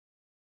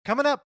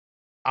Coming up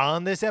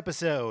on this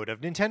episode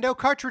of Nintendo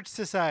Cartridge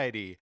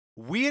Society,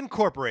 we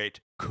incorporate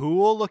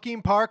cool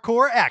looking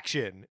parkour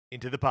action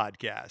into the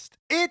podcast.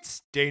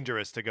 It's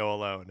dangerous to go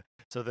alone,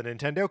 so the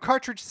Nintendo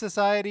Cartridge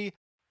Society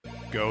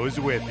goes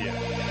with you.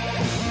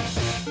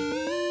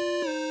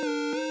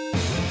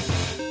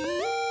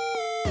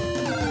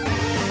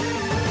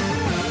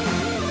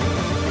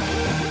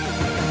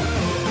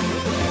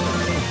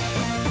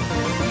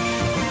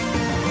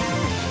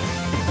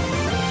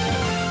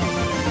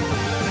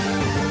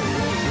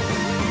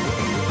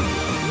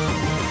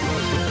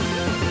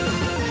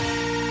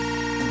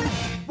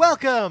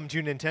 Welcome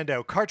to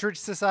Nintendo Cartridge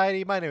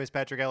Society. My name is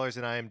Patrick Ellers,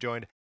 and I am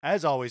joined,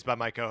 as always, by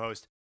my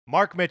co-host,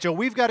 Mark Mitchell.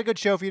 We've got a good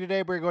show for you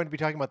today. We're going to be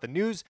talking about the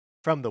news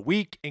from the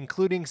week,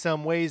 including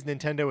some ways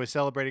Nintendo is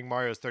celebrating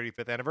Mario's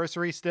 35th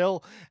anniversary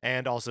still,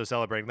 and also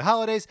celebrating the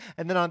holidays.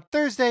 And then on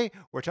Thursday,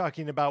 we're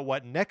talking about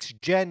what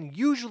next gen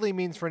usually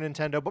means for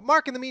Nintendo. But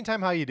Mark, in the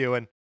meantime, how you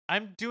doing?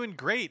 I'm doing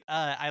great.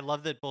 I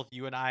love that both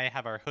you and I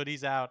have our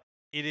hoodies out.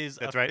 It is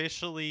That's right.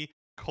 officially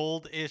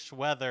cold-ish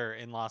weather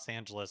in Los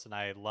Angeles, and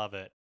I love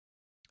it.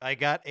 I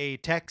got a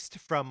text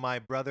from my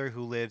brother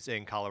who lives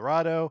in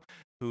Colorado,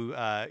 who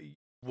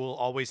will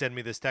always send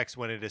me this text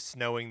when it is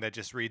snowing that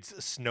just reads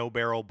 "Snow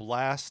Barrel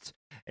Blast,"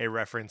 a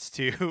reference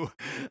to,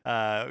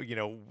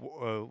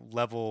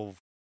 level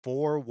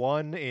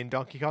 4-1 in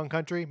Donkey Kong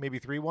Country, maybe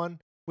 3-1.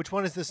 Which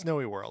one is the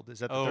Snowy World? Is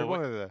that the third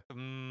one or the?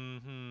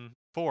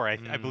 4.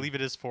 I believe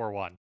it is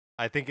 4-1.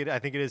 I think it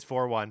is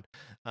 4-1.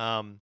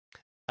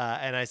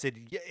 And I said,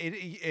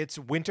 it's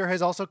winter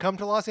has also come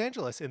to Los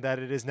Angeles in that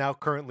it is now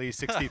currently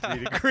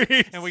 63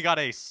 degrees. And we got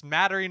a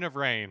smattering of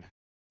rain.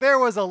 There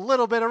was a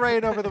little bit of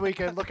rain over the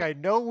weekend. Look, I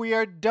know we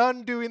are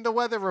done doing the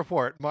weather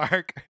report,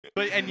 Mark.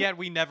 And yet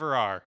we never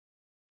are.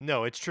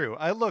 No, it's true.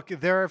 Look,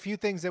 there are a few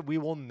things that we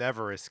will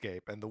never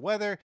escape, and the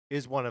weather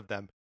is one of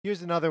them.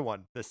 Here's another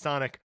one, the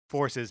Sonic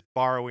Forces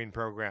borrowing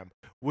program.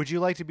 Would you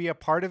like to be a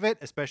part of it,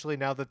 especially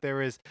now that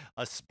there is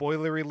a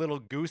spoilery little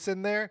goose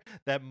in there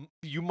that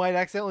you might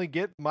accidentally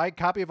get my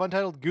copy of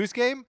Untitled Goose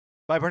Game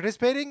by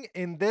participating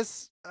in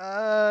this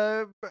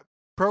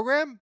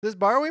program, this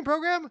borrowing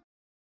program? Of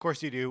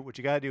course you do. What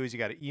you got to do is you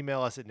got to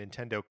email us at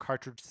Nintendo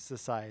Cartridge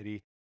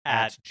Society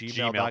at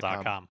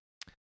gmail.com.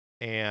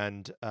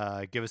 And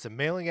give us a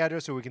mailing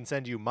address so we can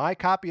send you my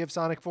copy of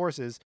Sonic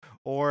Forces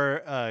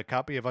or a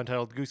copy of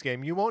Untitled Goose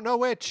Game. You won't know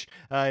which,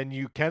 and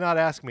you cannot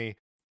ask me.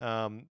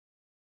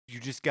 You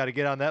just got to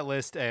get on that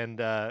list and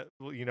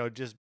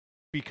just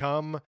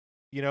become,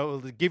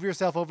 give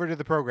yourself over to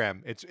the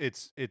program. It's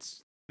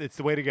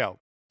the way to go.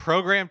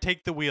 Program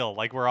take the wheel,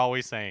 like we're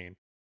always saying.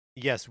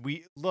 Yes,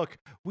 we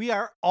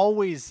are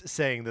always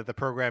saying that the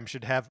program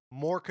should have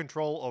more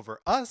control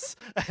over us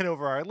and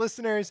over our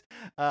listeners.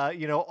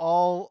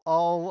 All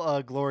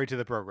glory to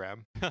the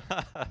program.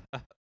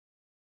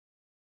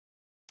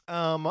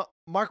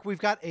 Mark, we've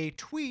got a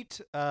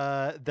tweet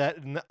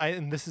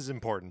and this is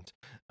important.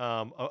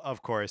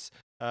 Of course,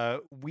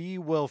 we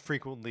will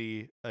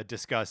frequently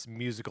discuss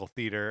musical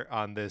theater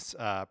on this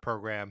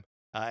program,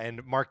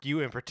 and Mark, you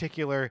in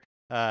particular.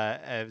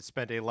 Have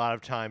spent a lot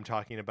of time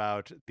talking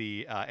about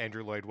the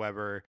Andrew Lloyd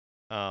Webber.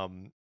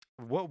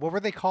 What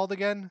were they called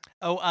again?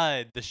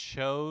 The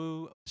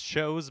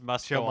shows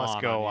must go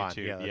on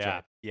YouTube. Yeah, that's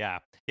right.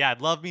 Yeah.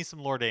 I'd love me some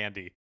Lord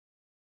Andy.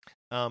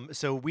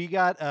 So we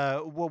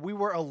got we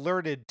were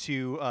alerted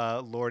to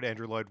Lord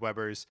Andrew Lloyd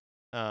Webber's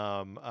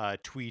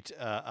tweet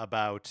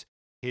about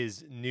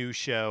his new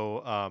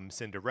show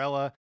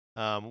Cinderella.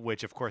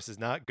 Which of course is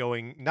not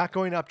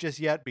going up just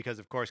yet because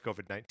of course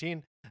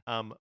COVID-19.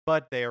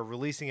 But they are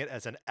releasing it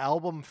as an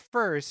album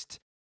first,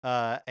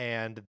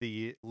 and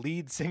the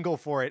lead single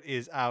for it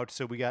is out.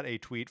 So we got a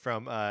tweet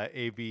from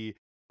A.V.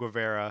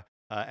 Guevara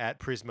at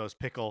Prismos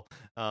Pickle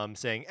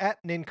saying,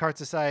 at Nincart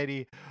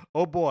Society,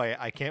 oh boy,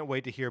 I can't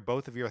wait to hear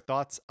both of your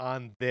thoughts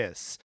on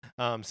this.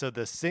 So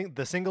the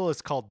single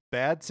is called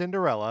Bad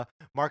Cinderella.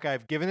 Mark,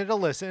 I've given it a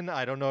listen.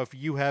 I don't know if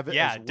you have it as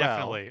well. Yeah,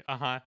 definitely.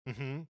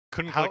 Mm-hmm.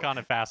 Couldn't click on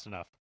it fast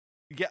enough.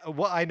 Yeah,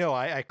 well, I know.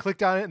 I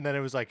clicked on it, and then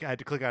it was like I had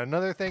to click on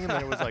another thing, and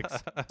then it was like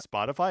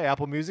Spotify,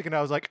 Apple Music, and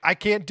I was like, I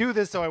can't do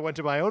this. So I went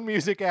to my own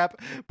music app,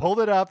 pulled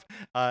it up,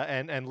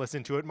 and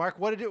listened to it. Mark,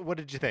 what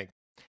did you think?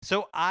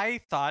 So I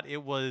thought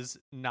it was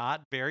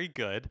not very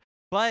good,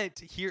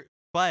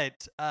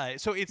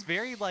 so it's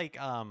very like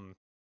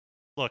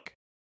look,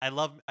 I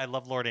love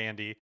Lord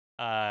Andy,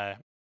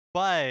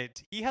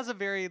 but he has a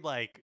very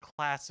like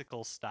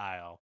classical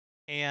style,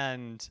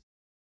 and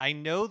I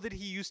know that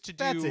he used to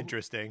do. That's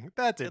interesting.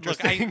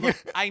 Look,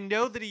 I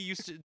know that he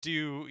used to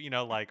do,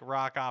 like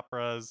rock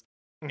operas,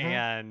 Mm-hmm.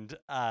 and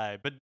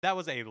but that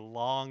was a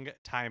long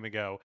time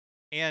ago.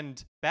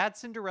 And Bad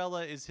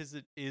Cinderella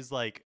is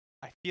like,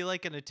 I feel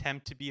like an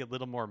attempt to be a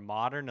little more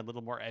modern, a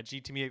little more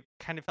edgy. To me, it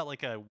kind of felt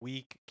like a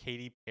weak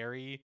Katy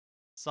Perry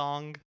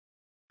song,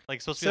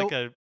 like supposed to be like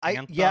a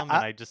anthem, and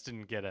I just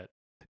didn't get it.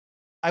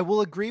 I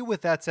will agree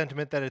with that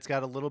sentiment that it's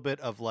got a little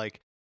bit of like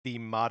the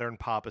modern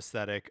pop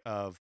aesthetic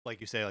of, like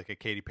you say, like a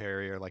Katy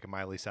Perry or like a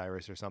Miley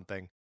Cyrus or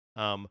something.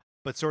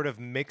 but sort of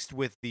mixed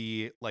with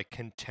the like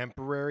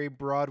contemporary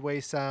Broadway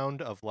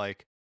sound of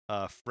like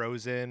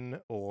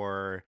Frozen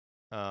or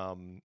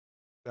um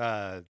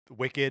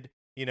Wicked,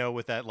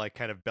 with that like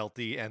kind of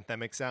belty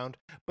anthemic sound.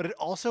 But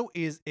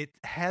it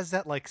has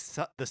that like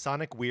the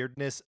sonic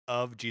weirdness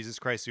of Jesus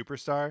Christ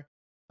Superstar,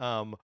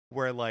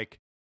 where like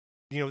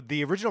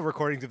the original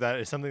recordings of that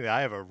is something that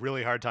I have a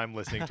really hard time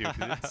listening to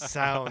because it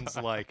sounds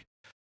like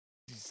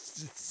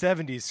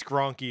 70s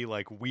skronky,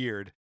 like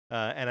weird.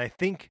 And I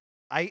think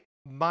I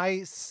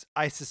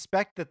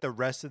suspect that the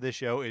rest of the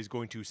show is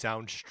going to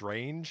sound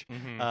strange.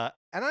 Mm-hmm.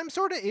 And I'm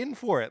sort of in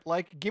for it.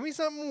 Like, give me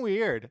something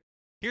weird.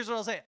 Here's what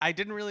I'll say. I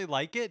didn't really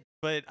like it,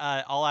 but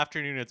all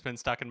afternoon it's been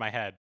stuck in my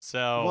head.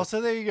 So Well, so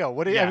there you go.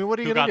 What are yeah, you who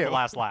gonna got do? the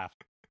last laugh?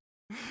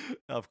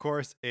 Of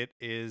course, it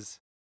is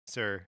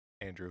Sir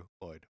Andrew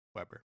Lloyd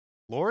Webber.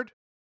 Lord,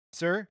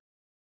 Sir,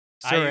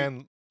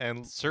 and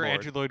Sir Lord.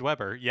 Andrew Lloyd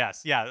Webber.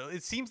 Yes, yeah.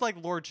 It seems like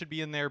Lord should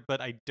be in there,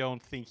 but I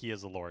don't think he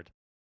is a Lord.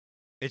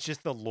 It's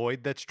just the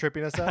Lloyd that's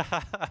tripping us up.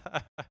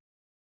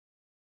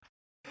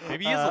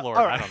 Maybe he is a Lord.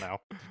 Right. I don't know.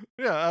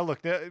 Yeah, look.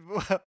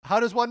 How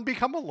does one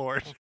become a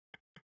Lord?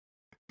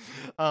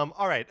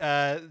 All right.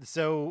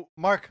 So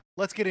Mark,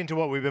 let's get into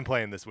what we've been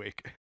playing this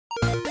week.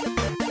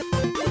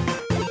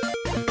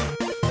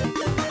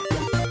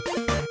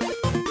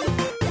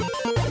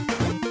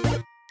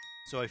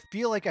 So I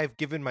feel like I've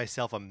given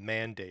myself a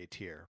mandate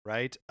here,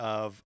 right?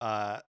 Of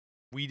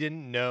we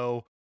didn't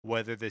know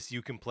whether this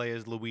you can play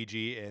as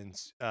Luigi in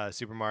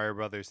Super Mario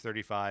Brothers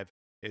 35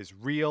 is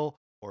real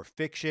or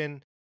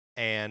fiction,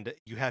 and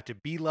you have to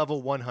be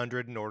level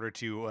 100 in order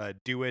to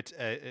do it.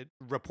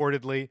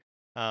 Reportedly,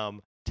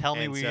 tell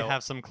me we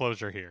have some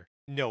closure here.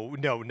 No,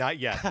 not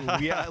yet.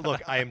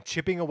 Look, I am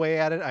chipping away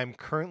at it. I'm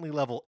currently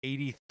level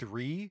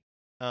 83,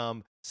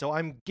 so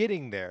I'm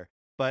getting there.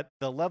 But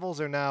the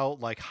levels are now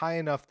like high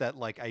enough that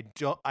like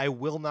I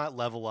will not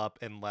level up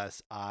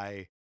unless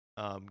I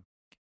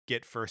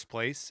get first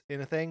place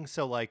in a thing.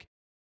 So like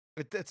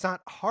it's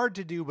not hard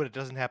to do, but it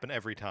doesn't happen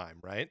every time,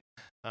 right?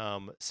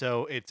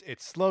 So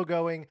it's slow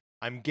going.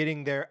 I'm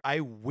getting there.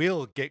 I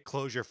will get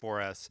closure for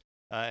us.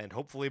 And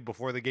hopefully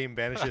before the game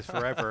vanishes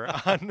forever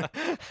on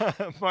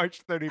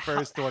March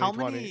 31st,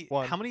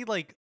 2021. How many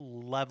like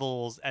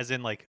levels, as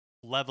in like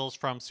levels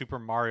from Super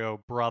Mario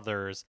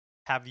Brothers,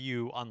 have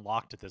you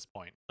unlocked at this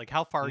point? Like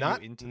how far are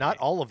you into? Not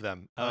all of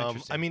them.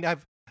 Interesting. I mean,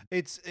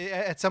 it's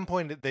at some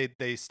point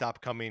they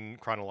stop coming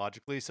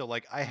chronologically. So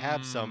like I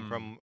have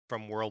some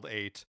from World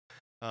 8,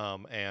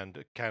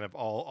 and kind of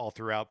all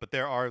throughout. But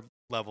there are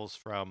levels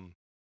from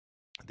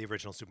the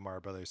original Super Mario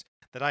Brothers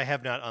that I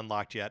have not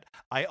unlocked yet.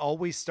 I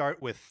always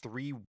start with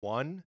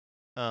 3-1,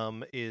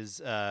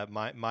 is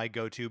my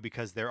go-to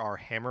because there are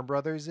Hammer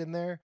Brothers in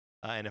there.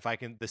 And if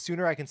the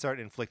sooner I can start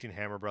inflicting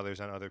Hammer Brothers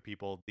on other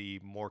people,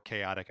 the more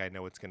chaotic I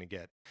know it's going to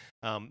get.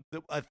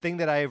 A thing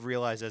that I have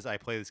realized as I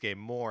play this game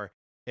more,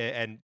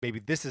 and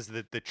maybe this is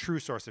the true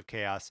source of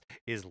chaos,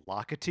 is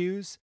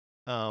Lakitus.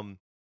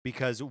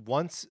 Because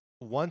once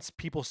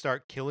people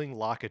start killing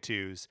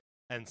Lakitus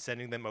and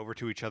sending them over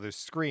to each other's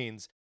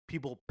screens,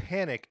 people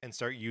panic and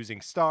start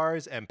using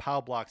stars and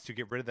POW blocks to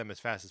get rid of them as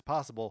fast as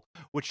possible,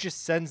 which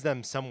just sends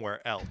them somewhere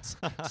else.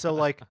 So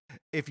like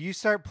if you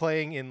start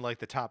playing in like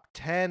the top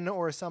 10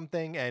 or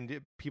something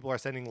and people are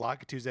sending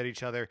Lakitus at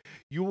each other,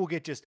 you will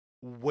get just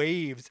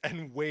waves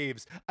and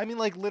waves. I mean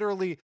like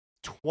literally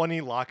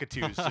 20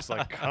 Lakitus just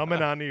like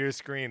coming onto your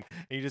screen,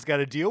 and you just got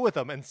to deal with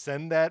them and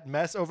send that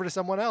mess over to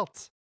someone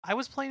else. I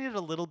was playing it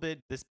a little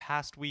bit this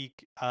past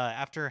week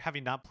after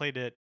having not played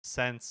it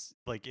since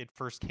like it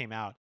first came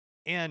out.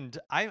 And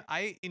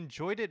I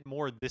enjoyed it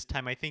more this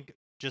time, I think,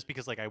 just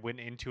because like I went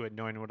into it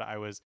knowing what I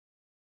was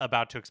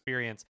about to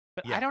experience.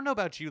 But Yeah. I don't know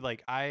about you,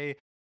 like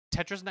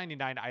Tetris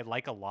 99 I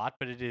like a lot,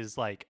 but it is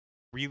like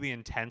really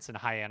intense and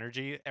high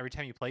energy every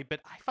time you play. But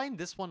I find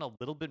this one a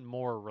little bit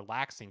more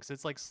relaxing because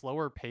it's like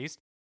slower paced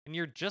and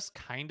you're just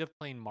kind of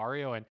playing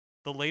Mario. And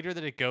the later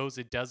that it goes,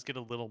 it does get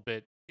a little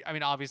bit, I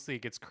mean, obviously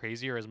it gets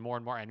crazier as more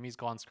and more enemies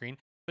go on screen,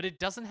 but it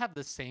doesn't have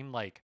the same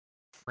like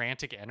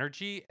frantic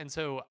energy, and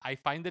so I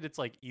find that it's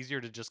like easier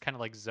to just kind of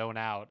like zone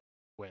out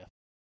with.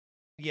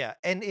 Yeah,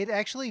 and it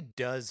actually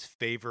does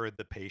favor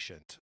the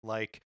patient.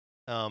 Like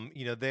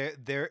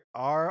there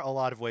are a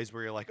lot of ways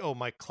where you're like, oh,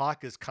 my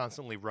clock is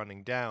constantly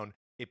running down,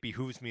 it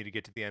behooves me to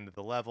get to the end of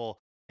the level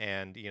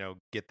and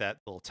get that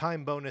little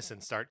time bonus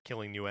and start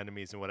killing new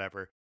enemies and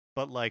whatever.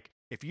 But like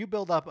if you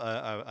build up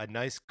a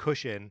nice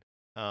cushion,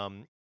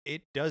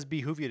 it does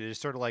behoove you to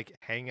just sort of like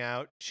hang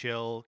out,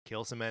 chill,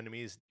 kill some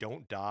enemies,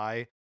 don't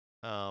die.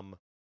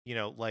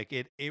 Like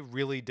it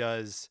really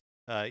does.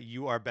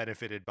 You are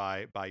benefited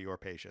by your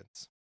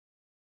patience.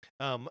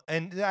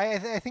 And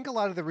I think a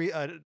lot of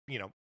the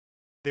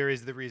there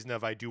is the reason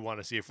of I do want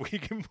to see if we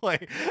can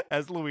play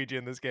as Luigi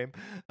in this game.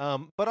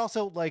 But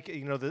also like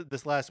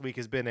this last week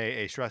has been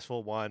a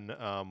stressful one.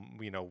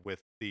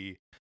 With the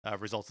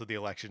results of the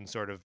election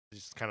sort of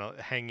just kind of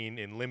hanging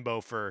in limbo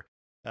for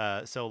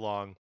so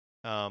long.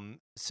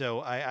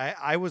 So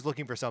I was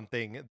looking for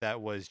something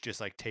that was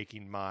just like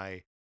taking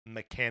my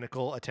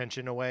mechanical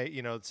attention away.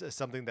 It's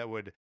something that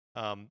would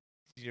um,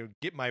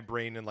 get my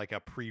brain in like a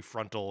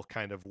prefrontal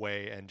kind of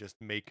way and just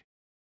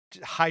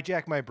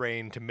hijack my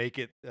brain to make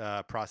it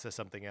process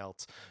something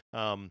else.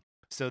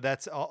 So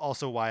that's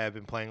also why I've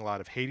been playing a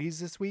lot of Hades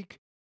this week.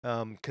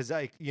 Because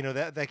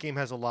that game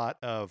has a lot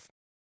of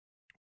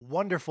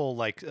wonderful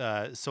like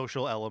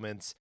social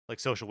elements, like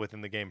social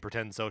within the game,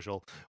 pretend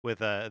social with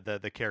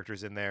the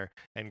characters in there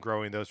and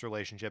growing those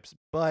relationships.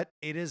 But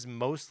it is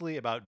mostly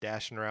about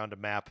dashing around a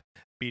map,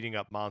 beating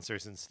up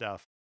monsters and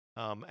stuff.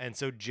 And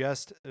so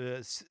just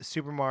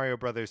Super Mario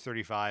Brothers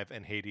 35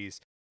 and Hades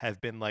have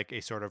been like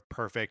a sort of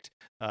perfect,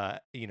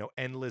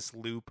 endless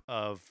loop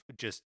of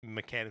just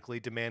mechanically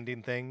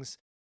demanding things.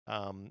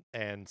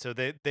 And so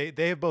they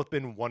have both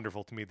been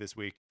wonderful to me this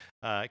week.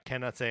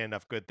 Cannot say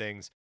enough good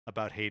things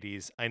about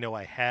Hades. I know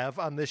I have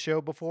on this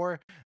show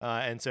before,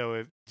 and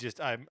so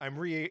I'm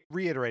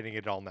reiterating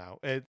it all now.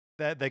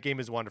 That game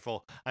is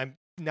wonderful. I'm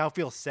now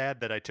feel sad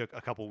that I took a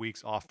couple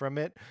weeks off from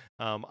it.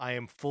 I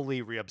am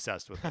fully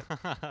re-obsessed with it.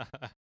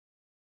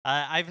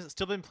 I've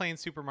still been playing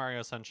Super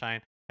Mario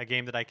Sunshine, a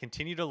game that I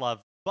continue to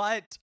love,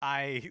 but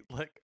I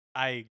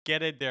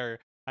get it there.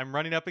 I'm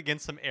running up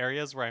against some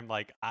areas where I'm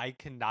like, I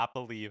cannot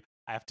believe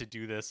I have to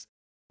do this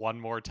one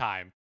more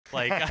time.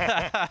 Like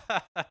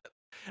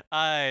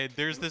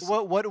there's this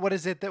what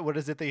is it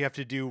that you have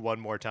to do one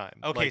more time?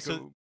 Okay, Like,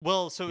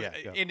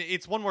 and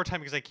it's one more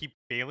time because I keep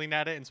failing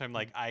at it, and so I'm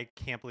like, I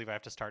can't believe I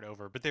have to start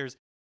over. But there's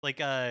like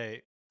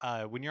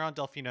when you're on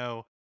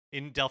Delfino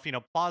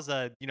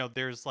Plaza,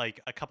 there's like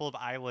a couple of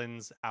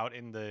islands out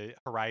in the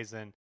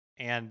horizon,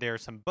 and there are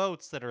some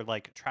boats that are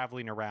like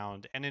traveling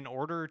around. And in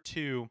order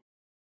to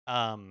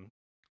um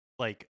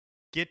like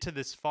get to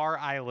this far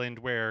island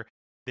where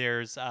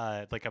there's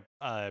like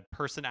a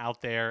person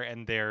out there,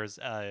 and there's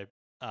a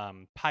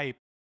pipe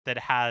that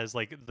has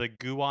like the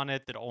goo on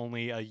it that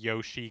only a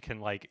Yoshi can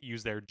like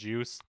use their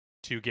juice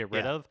to get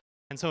rid yeah. of.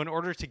 And so in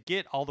order to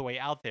get all the way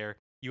out there,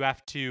 you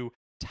have to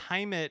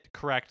time it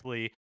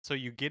correctly. So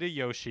you get a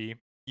Yoshi,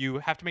 you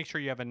have to make sure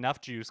you have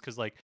enough juice, because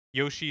like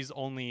Yoshis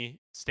only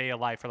stay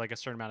alive for like a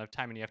certain amount of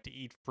time, and you have to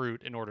eat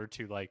fruit in order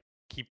to like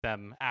keep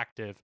them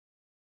active.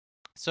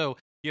 So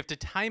you have to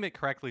time it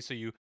correctly. So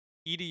you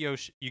get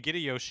a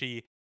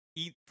Yoshi,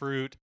 eat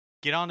fruit,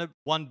 get on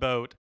one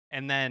boat,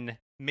 and then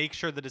make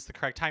sure that it's the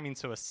correct timing.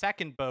 So a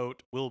second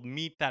boat will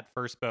meet that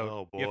first boat.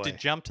 Oh boy. You have to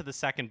jump to the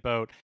second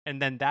boat, and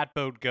then that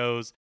boat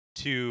goes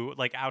to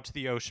like out to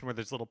the ocean where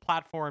there's a little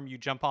platform. You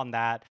jump on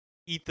that,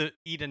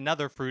 eat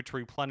another fruit to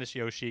replenish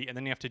Yoshi, and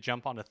then you have to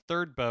jump on a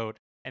third boat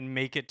and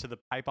make it to the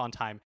pipe on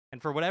time.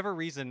 And for whatever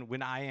reason,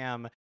 when I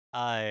am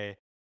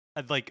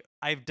like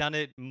I've done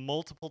it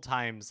multiple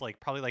times,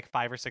 like probably like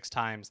 5 or 6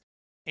 times,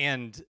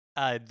 and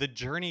the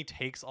journey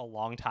takes a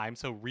long time,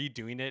 so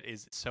redoing it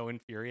is so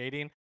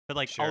infuriating. But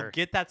like I'll Sure.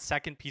 get that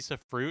second piece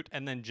of fruit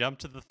and then jump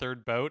to the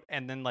third boat,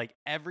 and then like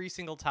every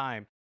single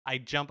time I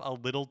jump a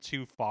little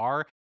too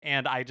far,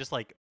 and I just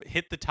like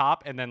hit the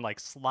top and then like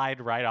slide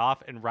right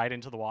off and right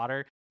into the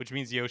water, which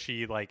means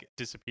Yoshi like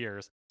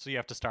disappears, so you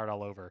have to start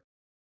all over.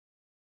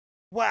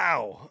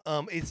 Wow.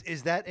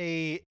 Is that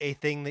a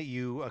thing that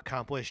you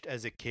accomplished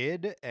as a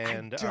kid I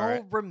and are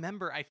don't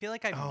remember. I feel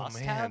like I Oh must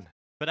have, man.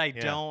 but I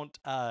Yeah. don't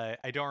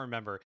I don't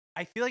remember.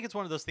 I feel like it's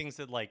one of those things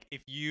that like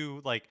if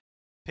you like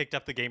picked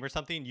up the game or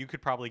something, you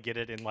could probably get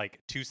it in like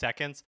 2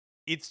 seconds.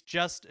 It's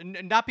just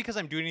not because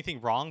I'm doing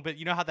anything wrong, but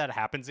you know how that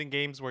happens in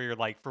games where you're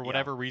like for Yeah.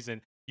 whatever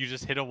reason, you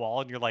just hit a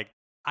wall and you're like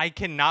I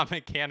cannot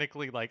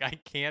mechanically like I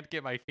can't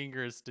get my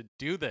fingers to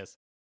do this.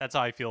 That's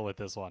how I feel with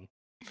this one.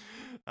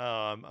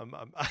 I'm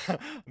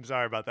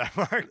sorry about that,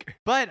 Mark.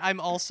 But I'm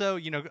also,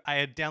 I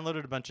had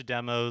downloaded a bunch of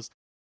demos,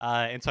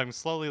 and so I'm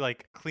slowly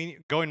like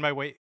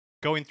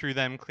going through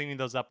them, cleaning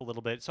those up a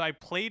little bit. So I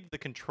played the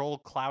Control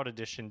Cloud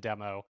Edition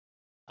demo.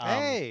 Um,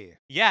 Hey.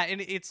 yeah,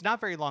 and it's not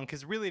very long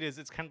because really it is.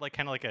 It's kind of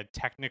like a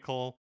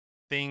technical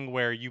thing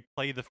where you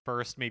play the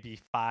first maybe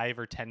 5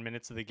 or 10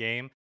 minutes of the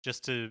game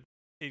just to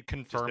Just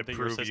confirm to that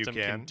your prove you system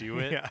can can. do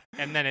it, Yeah.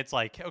 and then it's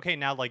like, okay,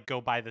 now like go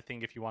buy the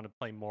thing if you want to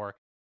play more.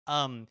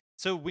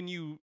 So when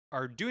you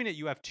are doing it,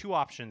 you have two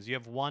options. You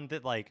have one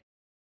that like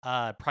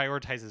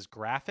prioritizes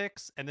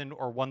graphics, and then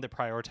or one that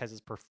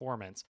prioritizes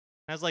performance.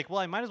 And I was like, well,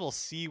 I might as well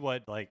see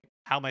what like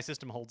how my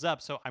system holds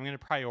up. So I'm going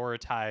to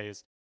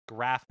prioritize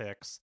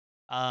graphics.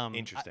 Um, I,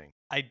 Interesting.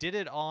 I did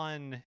it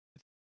on.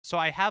 So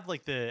I have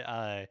like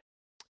the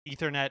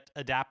Ethernet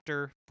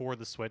adapter for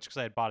the Switch because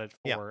I had bought it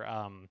Yeah.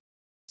 for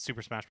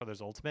Super Smash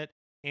Bros. Ultimate,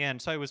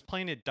 and so I was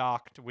playing it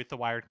docked with the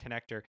wired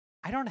connector.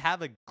 I don't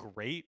have a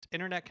great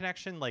internet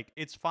connection. Like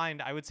it's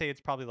fine. I would say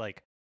it's probably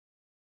like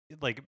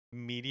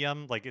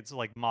medium, like it's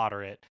like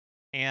moderate,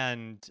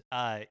 and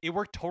it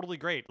worked totally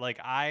great. Like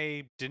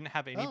I didn't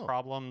have any Oh.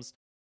 problems.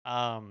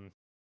 Um,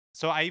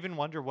 so I even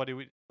wonder what it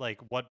would like,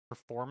 what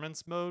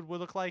performance mode would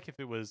look like if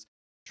it was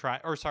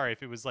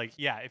if it was like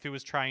if it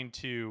was trying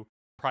to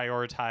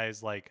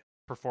prioritize like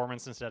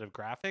performance instead of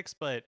graphics,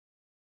 but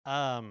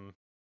um,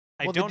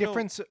 I Well, the don't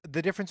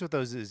know. difference with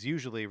those is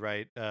usually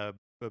right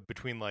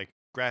between like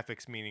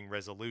graphics meaning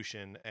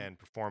resolution and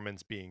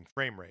performance being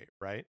frame rate,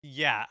 right?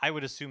 Yeah, I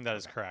would assume that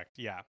is Okay. correct.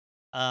 Yeah.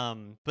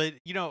 But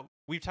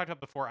we've talked about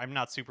before, I'm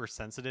not super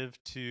sensitive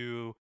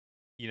to,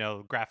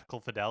 graphical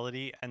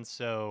fidelity. And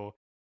so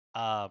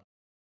uh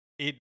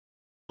it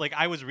like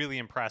I was really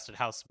impressed at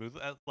how smooth,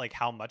 like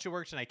how much it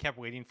worked, and I kept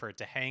waiting for it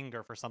to hang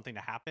or for something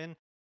to happen,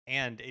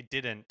 and it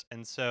didn't.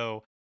 And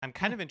so I'm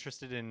kind Hmm. of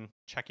interested in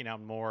checking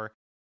out more.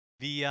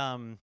 The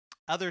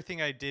other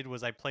thing I did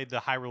was I played the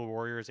Hyrule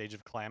Warriors Age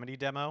of Calamity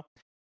demo,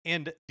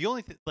 and the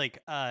only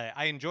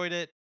I enjoyed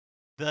it.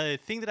 The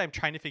thing that I'm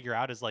trying to figure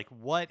out is like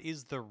what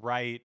is the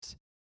right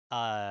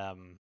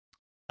um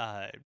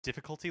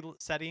difficulty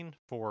setting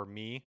for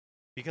me,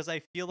 because I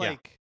feel Yeah.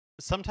 like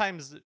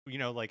sometimes,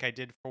 like I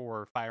did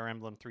for Fire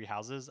Emblem Three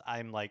Houses,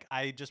 I'm like,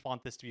 I just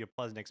want this to be a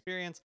pleasant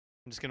experience.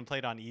 I'm just gonna play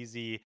it on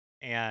easy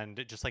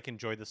and just like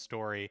enjoy the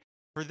story.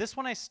 For this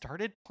one, I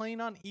started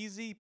playing on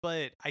easy,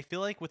 but I feel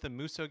like with a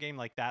Muso game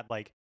like that,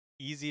 like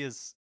easy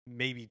is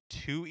maybe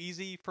too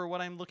easy for what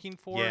I'm looking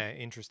for, Yeah.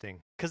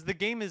 Interesting. because the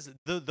game is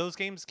those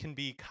games can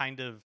be kind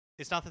of,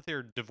 it's not that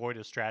they're devoid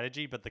of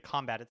strategy, but the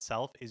combat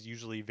itself is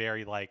usually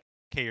very like,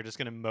 okay, you're just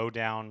going to mow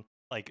down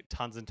like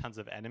tons and tons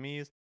of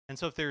enemies. And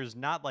so if there's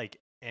not like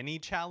any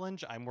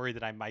challenge, I'm worried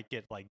that I might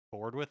get like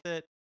bored with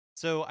it.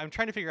 So I'm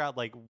trying to figure out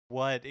like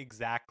what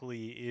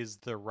exactly is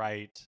the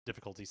right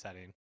difficulty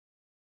setting.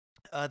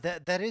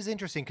 That is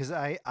interesting because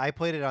I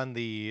played it on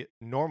the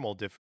normal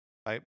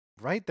I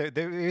right there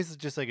is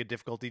just like a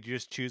difficulty. You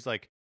just choose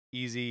like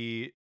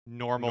easy,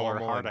 Normal or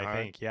normal, hard, and I hard.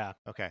 think. Yeah.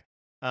 Okay.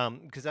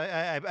 Because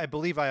I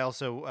believe I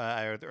also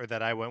or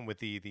that I went with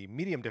the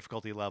medium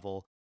difficulty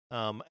level.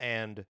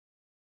 And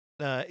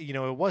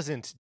it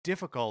wasn't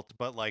difficult,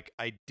 but like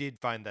I did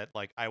find that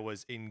like I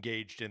was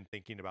engaged in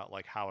thinking about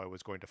like how I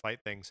was going to fight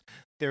things.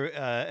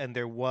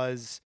 There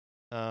was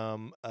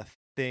a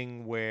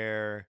thing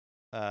where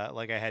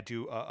like I had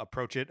to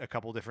approach it a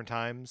couple different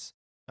times.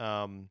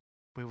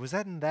 Wait, was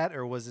that in that,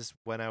 or was this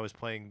when I was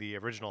playing the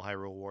original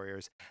Hyrule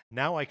Warriors?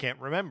 Now I can't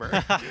remember.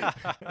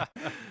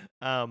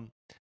 um,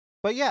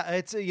 but yeah,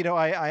 it's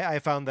I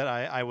found that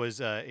I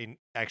was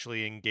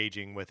actually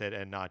engaging with it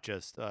and not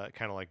just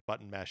kind of like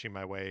button mashing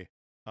my way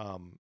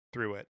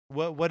through it.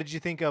 What did you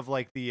think of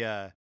like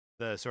the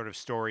sort of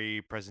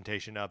story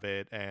presentation of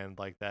it, and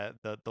like that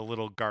the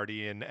little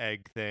guardian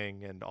egg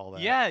thing and all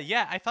that? Yeah,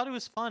 yeah, I thought it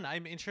was fun.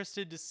 I'm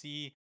interested to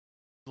see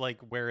like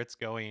where it's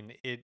going.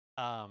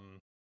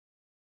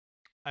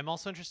 I'm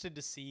also interested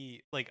to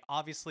see, like,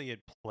 obviously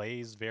it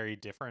plays very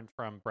different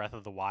from Breath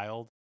of the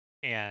Wild,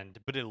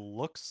 but it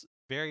looks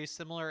very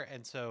similar.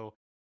 And so,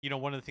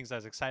 one of the things I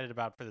was excited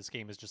about for this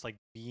game is just like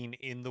being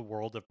in the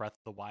world of Breath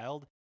of the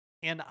Wild.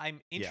 And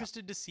I'm Yeah.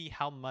 interested to see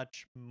how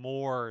much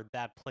more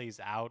that plays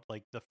out,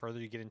 like the further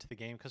you get into the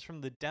game. Because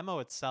from the demo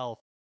itself,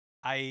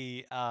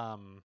 I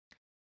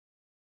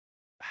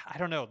I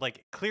don't know,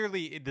 like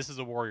clearly this is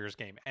a Warriors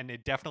game, and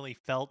it definitely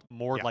felt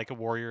more Yeah. like a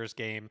Warriors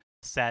game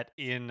set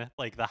in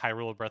like the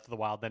Hyrule Breath of the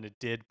Wild than it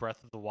did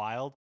Breath of the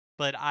Wild.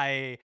 But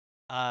I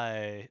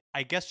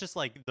guess just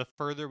like the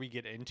further we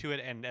get into it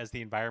and as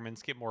the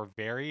environments get more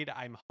varied,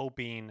 I'm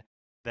hoping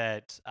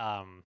that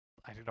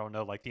I don't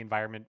know, like the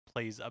environment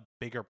plays a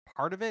bigger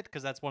part of it,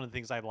 because that's one of the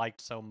things I liked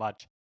so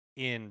much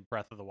in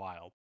Breath of the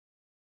Wild.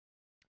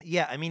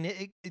 Yeah, I mean,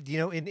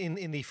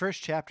 in the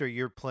first chapter,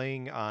 you're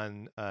playing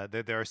on.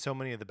 There are so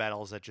many of the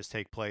battles that just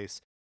take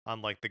place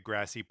on like the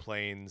grassy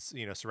plains,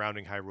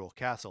 surrounding Hyrule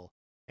Castle,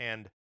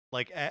 and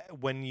like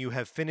when you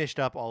have finished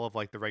up all of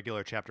like the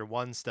regular chapter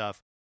one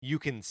stuff, you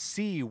can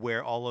see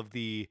where all of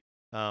the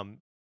um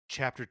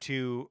chapter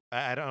two.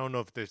 I don't know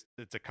if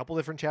it's a couple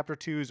different chapter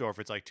twos or if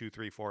it's like two,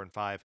 three, four, and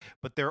five,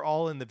 but they're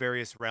all in the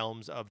various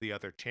realms of the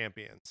other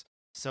champions.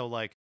 So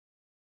like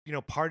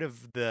part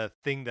of the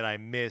thing that I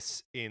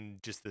miss in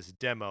just this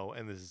demo,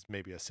 and this is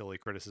maybe a silly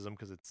criticism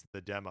because it's the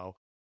demo,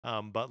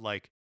 but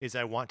like, is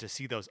I want to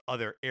see those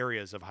other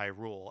areas of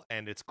Hyrule,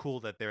 and it's cool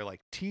that they're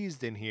like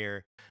teased in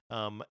here,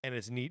 and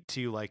it's neat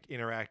to like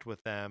interact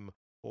with them,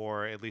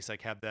 or at least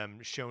like have them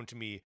shown to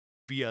me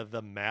via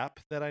the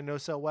map that I know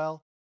so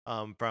well,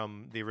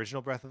 from the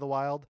original Breath of the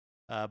Wild.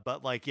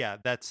 But like, yeah,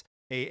 that's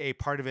a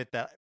part of it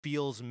that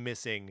feels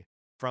missing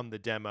from the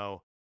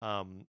demo.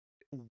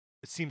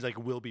 It seems like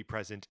will be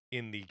present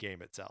in the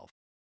game itself.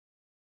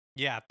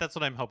 Yeah, that's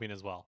what I'm hoping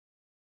as well.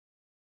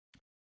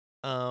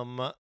 Um.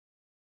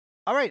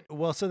 All right.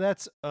 Well, so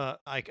that's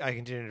I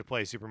continue to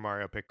play Super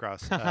Mario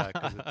Picross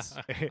because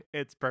it's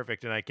it's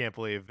perfect, and I can't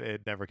believe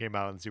it never came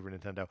out on Super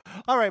Nintendo.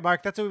 All right,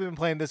 Mark, that's what we've been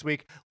playing this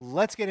week.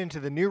 Let's get into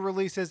the new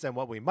releases and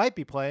what we might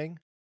be playing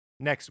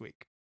next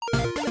week.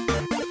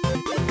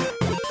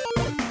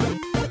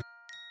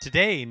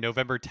 Today,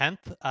 November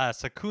 10th,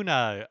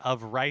 Sakuna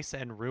of Rice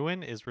and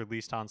Ruin is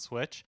released on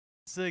Switch.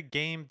 It's a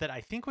game that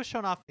I think was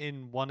shown off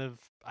in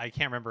I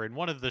can't remember, in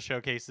one of the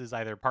showcases,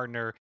 either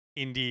partner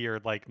indie or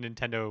like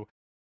Nintendo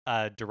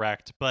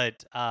Direct.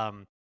 But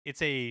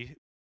it's a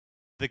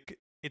the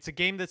it's a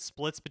game that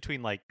splits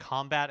between like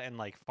combat and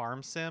like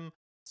farm sim.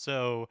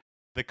 So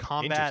the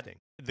combat Interesting.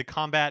 the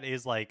combat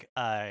is like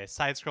a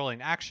side-scrolling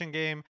action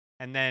game,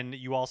 and then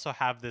you also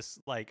have this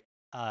like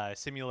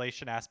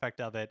simulation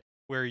aspect of it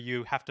where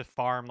you have to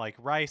farm like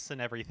rice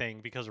and everything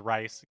because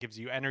rice gives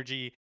you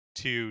energy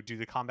to do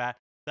the combat.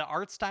 The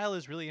art style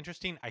is really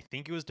interesting. I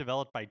think it was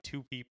developed by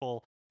 2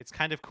 people. It's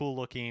kind of cool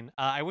looking.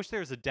 I wish there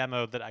was a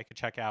demo that I could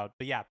check out.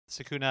 But yeah,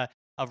 Sakuna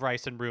of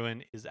Rice and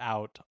Ruin is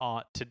out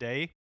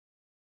today.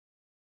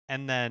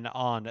 And then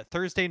on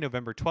Thursday,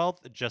 November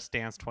 12th, Just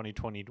Dance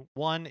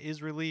 2021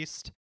 is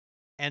released.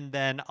 And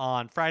then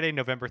on Friday,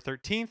 November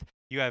 13th,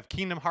 you have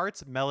Kingdom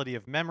Hearts Melody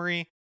of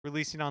Memory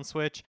releasing on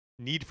Switch.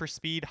 Need for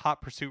Speed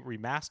Hot Pursuit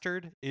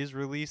Remastered is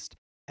released.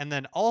 And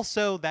then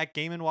also that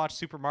Game & Watch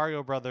Super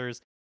Mario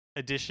Brothers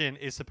edition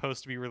is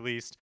supposed to be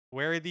released.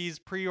 Where are these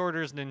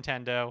pre-orders,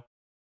 Nintendo?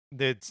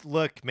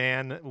 Look,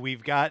 man,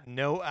 we've got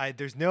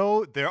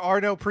there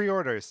are no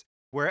pre-orders.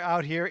 We're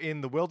out here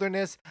in the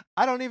wilderness.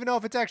 I don't even know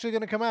if it's actually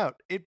going to come out.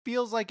 It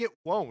feels like it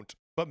won't,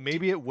 but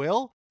maybe it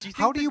will.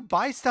 How do you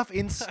buy stuff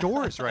in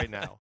stores right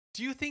now?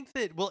 Do you think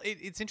that, well,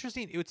 it's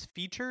interesting. It's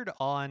featured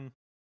on,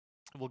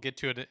 we'll get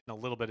to it in a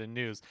little bit in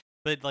news,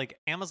 but like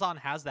Amazon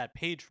has that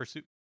page for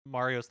Super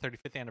Mario's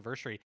 35th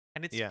anniversary,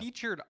 and it's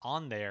featured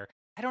on there.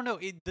 I don't know.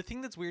 The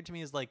thing that's weird to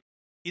me is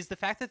the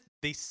fact that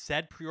they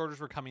said pre-orders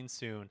were coming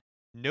soon.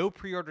 No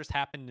pre-orders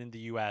happened in the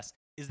US.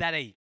 Is that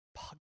a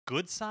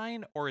good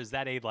sign, or is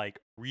that a like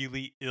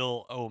really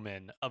ill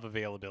omen of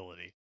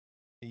availability?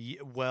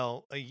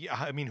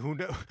 I mean, who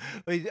knows?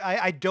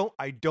 I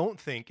don't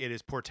think it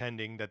is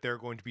portending that there are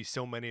going to be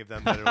so many of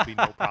them that it'll be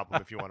no problem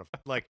if you want to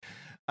like.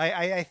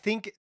 I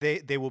think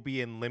they will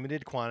be in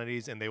limited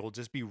quantities and they will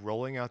just be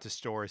rolling out to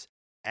stores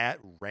at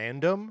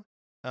random.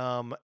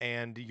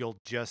 And you'll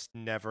just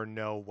never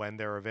know when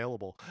they're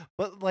available.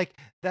 But like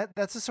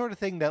that's the sort of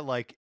thing that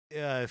like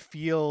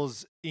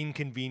feels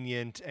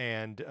inconvenient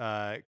and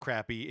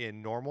crappy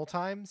in normal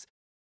times,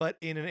 but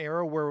in an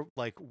era where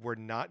like we're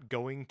not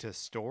going to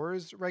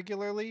stores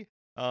regularly,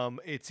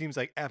 it seems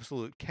like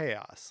absolute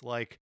chaos.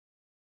 Like,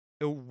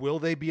 will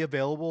they be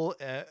available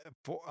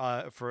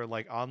for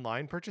like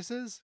online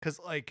purchases? Because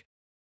like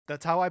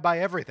that's how I buy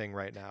everything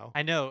right now.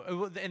 I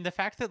know, and the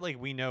fact that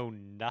like we know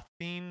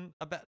nothing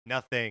about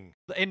nothing.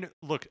 And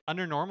look,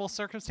 under normal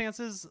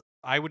circumstances,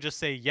 I would just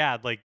say, yeah,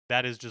 like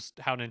that is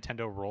just how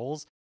Nintendo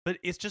rolls. But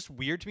it's just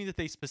weird to me that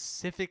they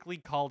specifically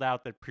called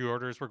out that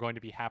pre-orders were going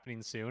to be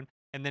happening soon,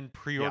 and then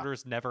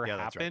pre-orders never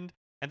happened. Right.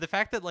 And the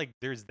fact that like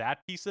there's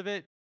that piece of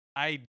it,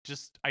 I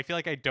feel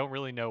like I don't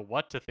really know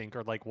what to think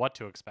or like what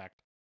to expect.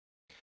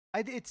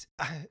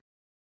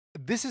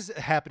 This is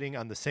happening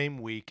on the same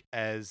week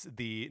as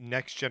the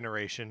next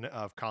generation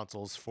of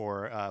consoles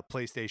for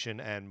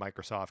PlayStation and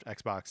Microsoft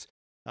Xbox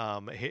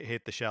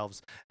hit the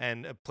shelves,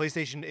 and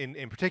PlayStation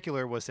in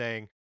particular was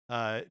saying,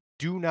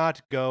 do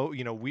not go,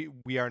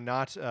 we are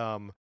not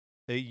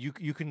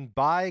you can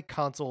buy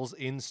consoles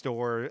in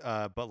store,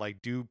 but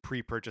like do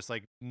pre-purchase,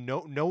 like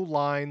no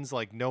lines,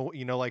 like no,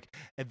 like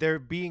they're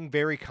being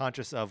very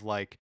conscious of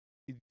like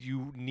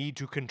you need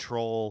to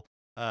control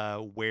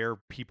where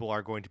people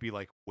are going to be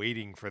like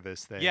waiting for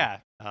this thing,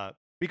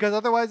 because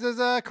otherwise there's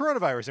a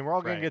coronavirus and we're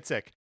all going to get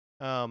sick,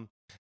 and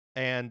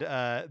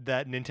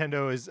that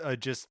Nintendo is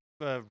just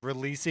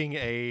releasing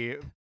a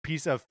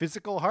piece of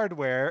physical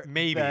hardware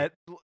that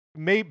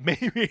maybe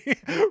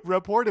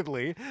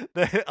reportedly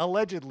that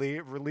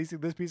allegedly releasing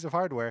this piece of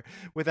hardware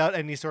without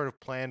any sort of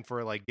plan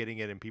for like getting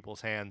it in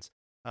people's hands.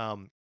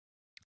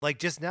 Like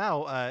just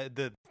now,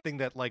 the thing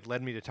that like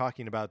led me to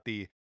talking about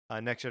the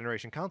next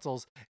generation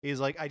consoles is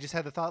like I just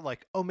had the thought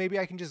like, oh, maybe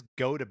I can just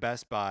go to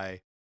Best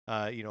Buy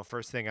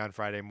first thing on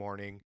Friday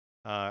morning,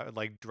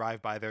 like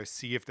drive by there,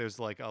 see if there's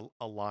like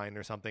a line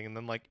or something, and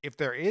then like if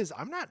there is,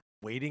 I'm not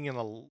waiting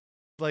in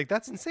like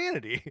that's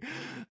insanity.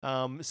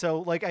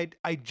 So like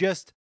I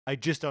just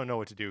don't know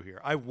what to do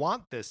here. I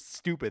want this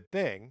stupid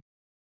thing,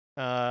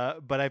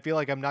 but I feel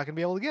like I'm not gonna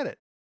be able to get it.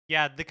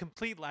 Yeah, the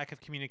complete lack of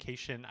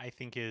communication I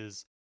think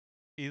is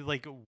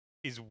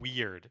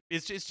weird.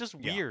 It's just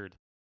weird.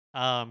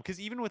 Because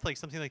even with like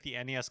something like the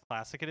NES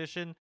Classic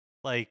Edition,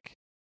 like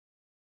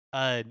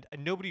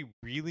nobody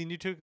really knew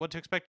what to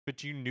expect,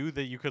 but you knew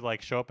that you could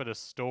like show up at a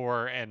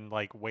store and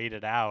like wait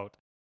it out.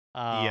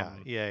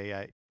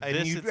 Yeah.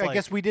 I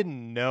guess we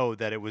didn't know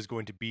that it was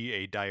going to be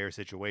a dire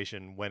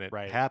situation when it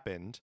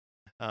happened,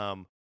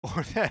 or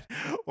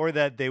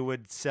that they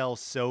would sell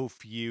so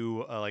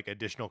few like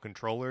additional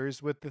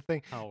controllers with the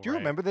thing. Do you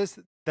remember this?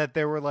 That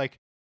there were like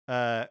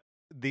the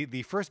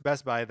first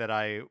Best Buy that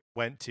I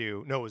went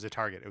to. No, it was a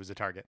Target.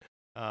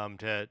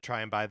 To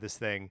try and buy this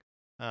thing.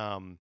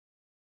 They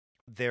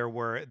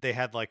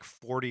had like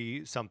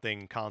 40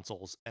 something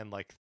consoles and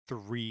like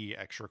 3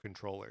 extra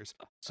controllers.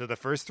 So the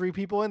first 3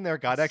 people in there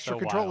got extra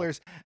controllers,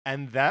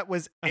 and that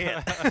was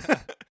it.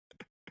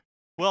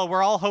 Well,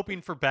 we're all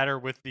hoping for better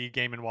with the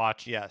Game &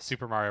 Watch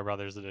Super Mario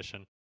Brothers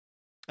edition.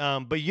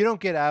 But you don't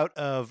get out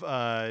of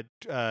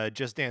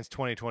Just Dance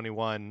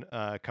 2021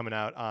 coming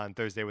out on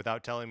Thursday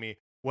without telling me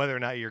whether or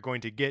not you're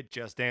going to get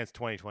Just Dance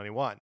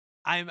 2021.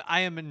 I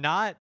am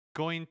not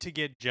going to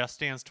get Just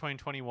Dance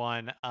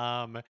 2021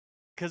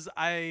 because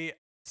I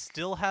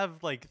still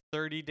have like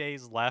 30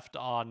 days left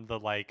on the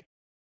like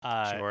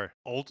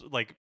old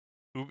like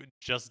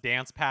Just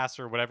Dance Pass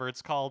or whatever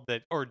it's called,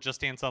 that, or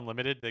Just Dance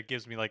Unlimited, that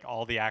gives me like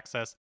all the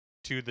access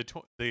to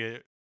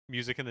the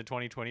music in the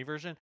 2020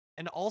 version.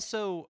 And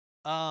also,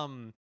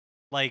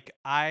 like,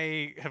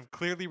 I have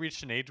clearly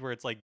reached an age where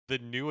it's like the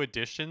new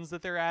additions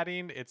that they're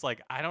adding, it's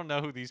like I don't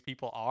know who these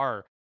people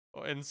are.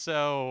 And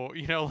so,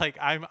 like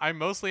I'm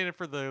mostly in it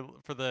for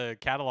the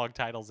catalog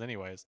titles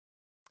anyways.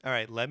 All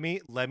right, let me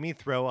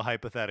throw a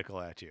hypothetical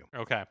at you.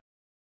 Okay.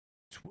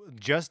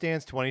 Just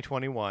Dance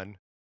 2021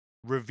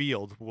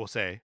 revealed, we'll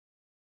say,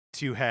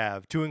 to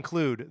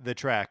include the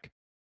track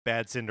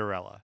Bad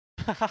Cinderella.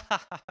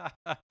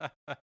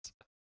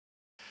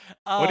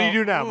 What do you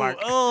do now, Mark?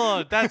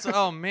 That's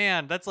oh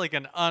man, that's like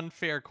an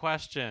unfair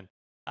question.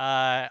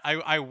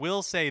 I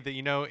will say that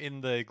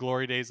in the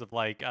glory days of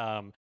like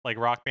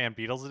Rock Band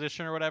Beatles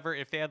edition or whatever,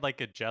 if they had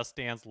like a Just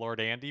Dance Lord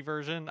Andy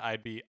version,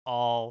 I'd be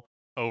all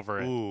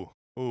over it. Ooh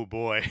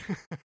boy.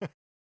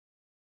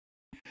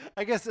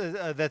 I guess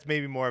that's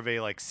maybe more of a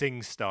like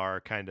Sing Star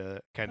kind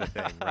of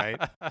thing, right?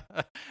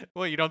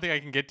 Well, you don't think I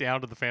can get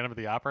down to the Phantom of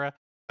the Opera?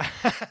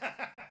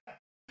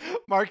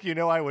 Mark,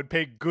 I would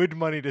pay good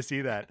money to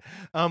see that.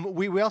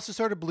 We also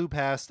sort of blew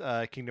past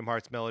Kingdom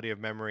Hearts Melody of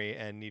Memory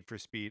and Need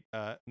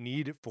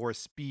for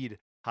Speed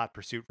Hot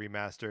Pursuit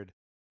Remastered.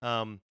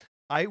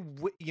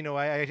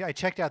 I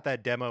checked out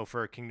that demo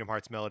for Kingdom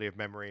Hearts Melody of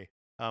Memory,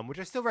 which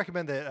I still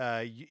recommend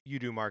that you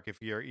do, Mark,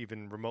 if you're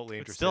even remotely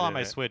interested. It's still on in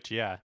my it. Switch,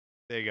 yeah.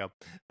 There you go.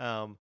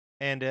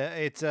 And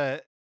it's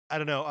I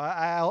don't know.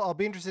 I'll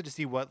be interested to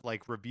see what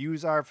like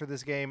reviews are for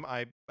this game.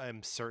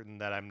 I'm certain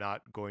that I'm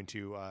not going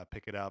to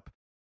pick it up,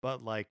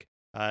 but like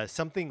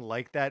something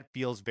like that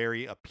feels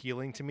very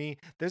appealing to me.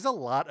 There's a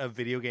lot of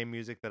video game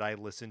music that I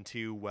listen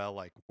to while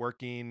like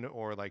working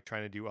or like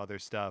trying to do other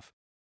stuff.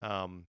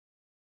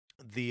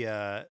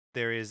 There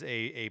is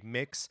a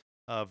mix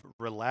of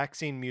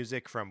relaxing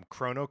music from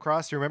Chrono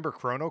Cross. You remember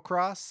Chrono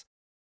Cross?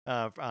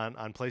 On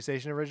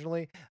PlayStation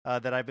originally,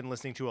 that I've been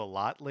listening to a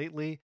lot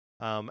lately.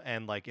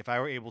 And like if I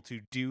were able to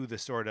do the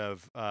sort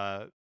of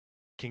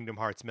Kingdom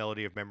Hearts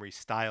Melody of Memory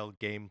style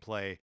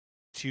gameplay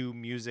to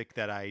music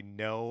that I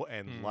know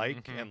and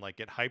like and like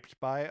get hyped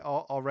by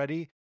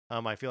already,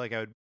 I feel like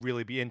I would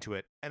really be into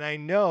it. And I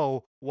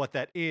know what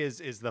that is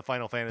the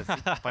Final Fantasy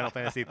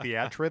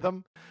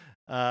Theatrhythm.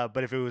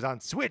 But if it was on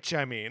Switch,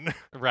 I mean.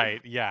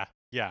 Right, yeah.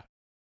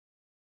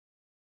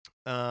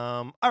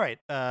 All right,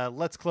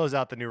 let's close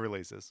out the new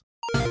releases.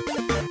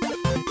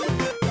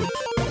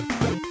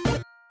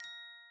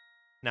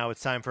 Now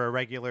it's time for a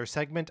regular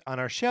segment on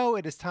our show.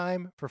 It is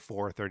time for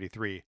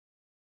 433.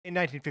 In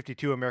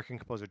 1952, American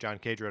composer John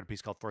Cage wrote a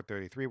piece called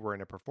 433,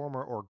 wherein a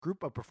performer or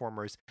group of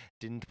performers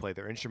didn't play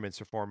their instruments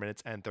for 4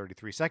 minutes and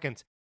 33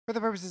 seconds. For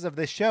the purposes of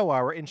this show,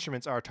 our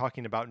instruments are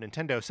talking about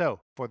Nintendo,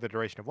 so for the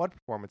duration of one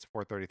performance,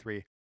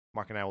 433,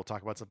 Mark and I will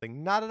talk about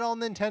something not at all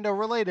Nintendo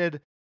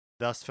related,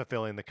 thus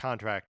fulfilling the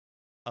contract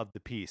of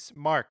the piece.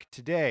 Mark,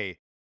 today,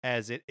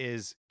 as it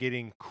is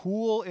getting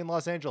cool in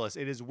Los Angeles,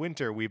 it is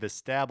winter, we've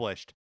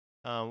established,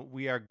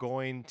 we are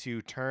going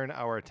to turn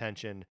our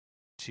attention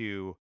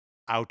to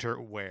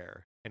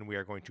outerwear, and we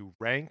are going to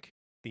rank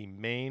the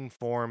main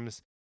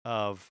forms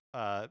of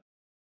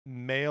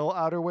male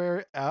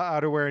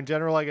outerwear in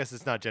general. I guess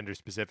it's not gender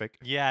specific.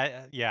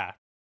 Yeah.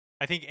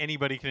 I think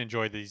anybody can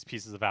enjoy these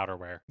pieces of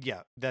outerwear.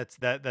 Yeah, that's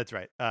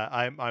right.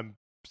 I'm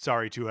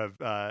sorry to have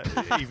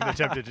even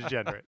attempted to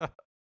gender it.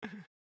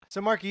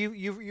 So, Mark,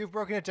 you've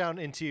broken it down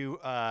into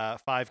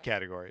 5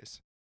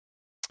 categories.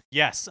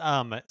 Yes.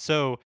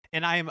 So,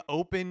 and I am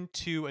open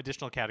to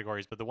additional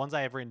categories, but the ones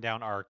I have written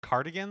down are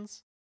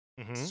cardigans,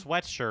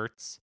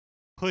 sweatshirts,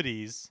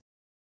 hoodies,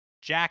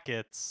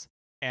 jackets,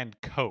 and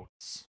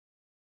coats.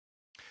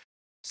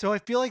 So I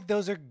feel like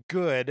those are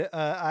good.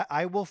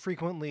 I will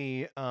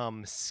frequently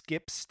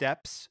skip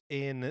steps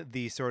in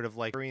the sort of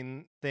like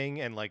thing,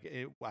 and like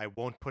I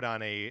won't put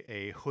on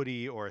a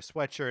hoodie or a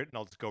sweatshirt, and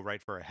I'll just go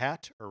right for a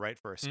hat or right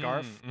for a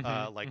scarf,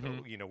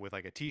 with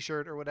like a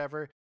t-shirt or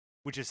whatever,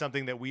 which is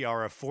something that we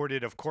are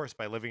afforded, of course,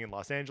 by living in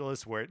Los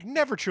Angeles, where it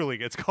never truly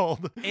gets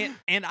cold.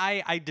 And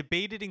I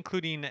debated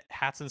including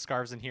hats and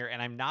scarves in here,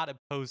 and I'm not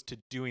opposed to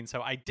doing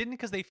so. I didn't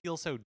because they feel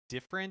so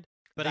different.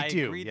 But I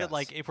agree that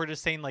like if we're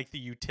just saying like the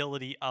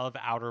utility of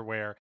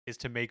outerwear is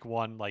to make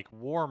one like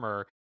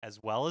warmer as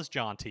well as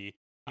jaunty,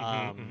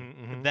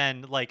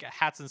 then like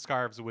hats and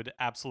scarves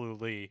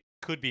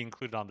could be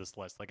included on this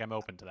list. Like I'm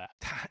open to that.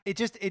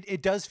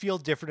 It does feel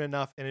different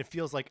enough, and it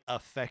feels like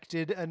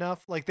affected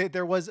enough. Like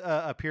there was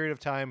a period of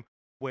time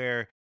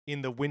where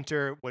in the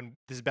winter, when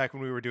this is back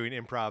when we were doing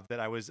improv, that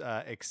I was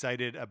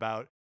excited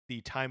about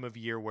the time of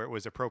year where it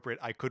was appropriate.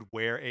 I could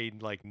wear a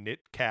like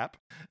knit cap,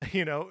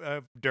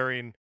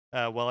 during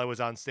while I was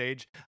on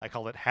stage. I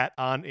call it hat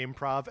on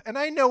improv, and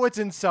I know it's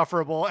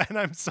insufferable, and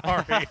I'm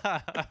sorry,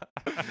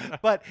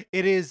 but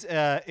it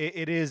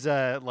is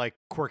like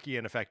quirky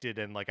and affected,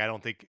 and like I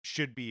don't think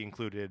should be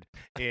included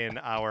in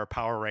our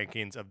power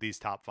rankings of these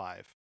top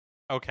 5.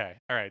 Okay,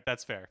 all right,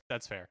 that's fair.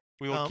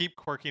 We will keep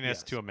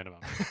quirkiness to a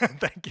minimum.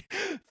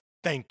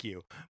 Thank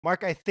you,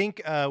 Mark. I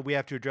think we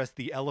have to address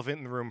the elephant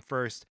in the room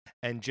first,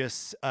 and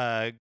just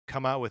kind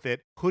come out with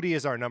it, hoodie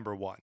is our number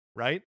one,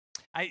 right?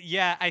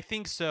 I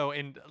think so.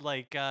 And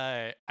like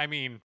I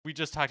mean, we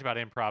just talked about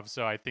improv,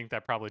 so I think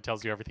that probably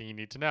tells you everything you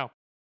need to know.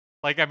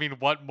 Like, I mean,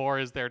 what more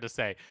is there to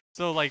say?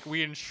 So like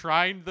we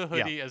enshrined the Yeah.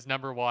 hoodie as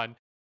number one.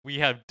 We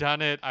have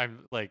done it.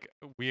 I'm like,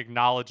 we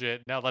acknowledge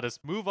it. Now let us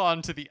move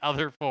on to the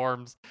other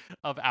forms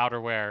of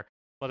outerwear.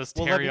 Let us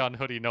Well, tarry on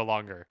hoodie no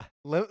longer.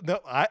 No,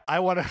 I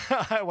want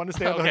to I want to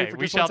stay on the hoodie Okay, for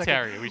we just shall 1 second.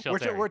 tarry. We shall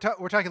tarry.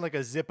 We're talking like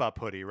a zip up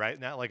hoodie, right?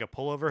 Not like a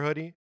pullover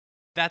hoodie.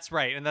 That's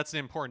right, and that's an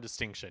important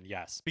distinction,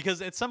 yes.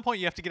 Because at some point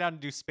you have to get out and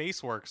do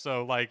space work,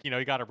 so like,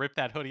 you got to rip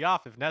that hoodie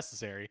off if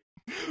necessary.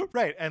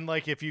 Right, and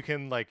like if you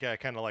can like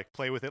kind of like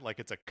play with it like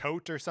it's a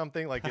coat or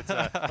something, like it's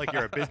like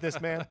you're a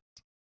businessman.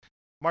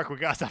 Mark, we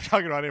gotta stop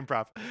talking about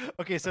improv.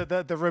 Okay, so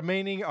the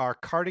remaining are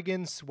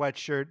cardigan,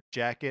 sweatshirt,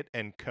 jacket,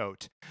 and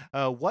coat.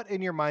 What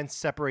in your mind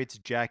separates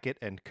jacket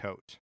and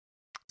coat?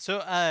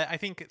 So I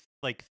think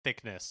like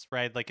thickness,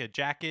 right? Like a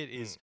jacket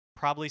is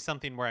probably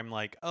something where I'm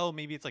like, oh,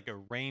 maybe it's like a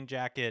rain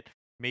jacket.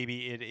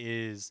 Maybe it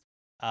is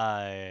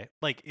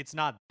like it's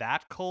not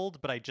that cold,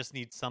 but I just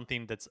need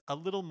something that's a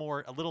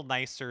little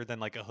nicer than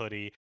like a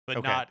hoodie, but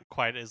Okay. not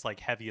quite as like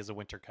heavy as a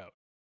winter coat.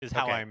 Is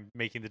how Okay. I'm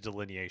making the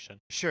delineation.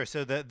 Sure.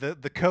 So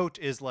the coat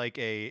is like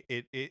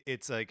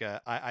it's like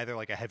either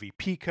like a heavy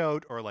pea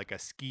coat or like a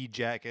ski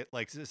jacket,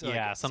 like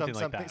Yeah, something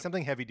like that.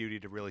 something heavy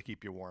duty to really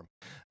keep you warm.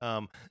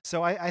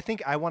 So I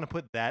think I want to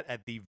put that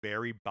at the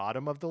very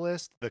bottom of the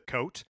list, the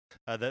coat,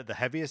 the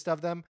heaviest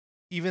of them,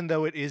 even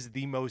though it is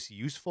the most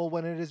useful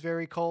when it is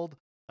very cold.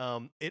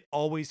 It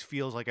always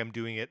feels like I'm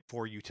doing it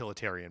for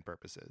utilitarian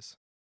purposes.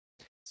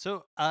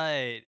 So,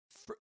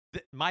 for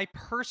my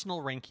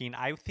personal ranking,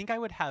 I think I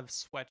would have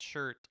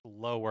sweatshirt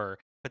lower,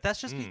 but that's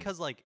just Mm. because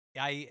like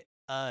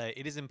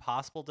it is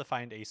impossible to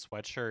find a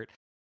sweatshirt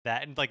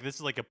that, and like this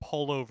is like a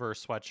pullover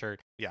sweatshirt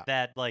Yeah.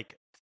 that like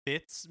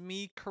fits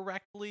me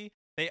correctly.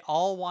 They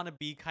all want to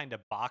be kind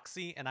of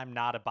boxy, and I'm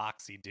not a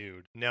boxy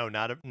dude. No,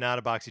 not a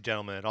boxy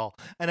gentleman at all.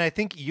 And I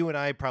think you and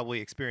I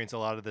probably experience a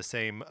lot of the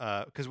same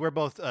because we're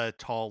both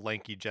tall,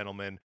 lanky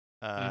gentlemen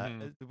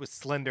Mhm. with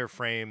slender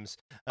frames.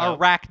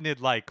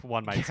 Arachnid, like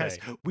one might Yes,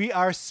 say. we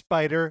are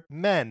Spider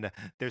Men.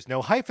 There's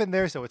no hyphen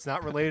there, so it's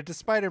not related to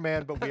Spider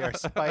Man, but we are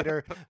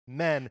Spider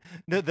Men.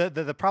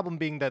 The problem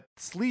being that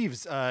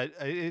sleeves,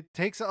 it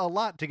takes a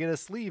lot to get a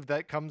sleeve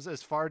that comes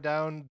as far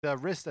down the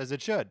wrist as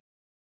it should.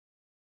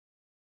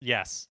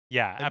 Yes,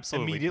 yeah,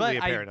 absolutely. Immediately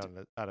But I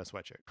apparent on a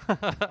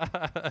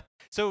sweatshirt.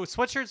 so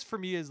sweatshirts for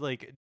me is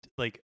like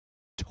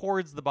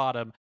towards the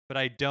bottom, but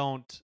I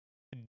don't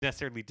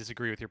necessarily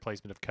disagree with your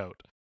placement of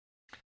coat.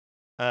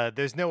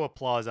 There's no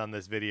applause on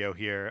this video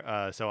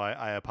here, so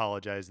I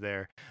apologize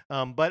there.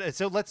 But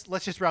so let's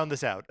just round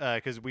this out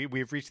because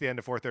we've reached the end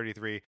of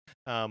 433.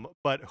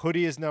 But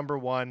hoodie is number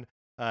one,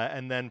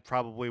 and then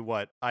probably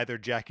what either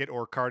jacket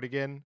or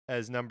cardigan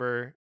as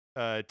number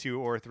 2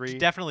 or 3.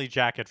 Definitely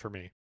jacket for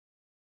me.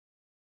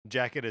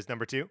 Jacket is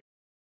number 2.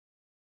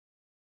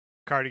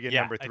 Cardigan Yeah,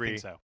 number I 3. think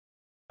so.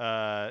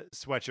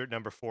 Sweatshirt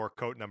number 4.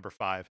 Coat number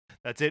 5.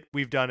 That's it.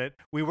 We've done it.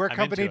 We were I'm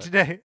accompanied into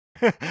it.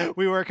 today.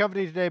 We were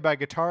accompanied today by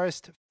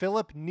guitarist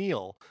Philip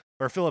Nell.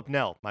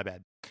 My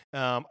bad.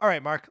 All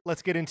right, Mark,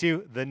 let's get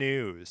into the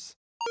news.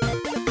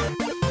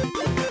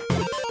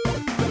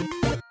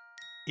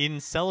 In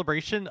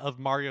celebration of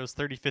Mario's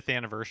 35th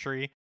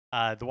anniversary,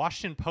 the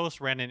Washington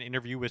Post ran an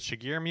interview with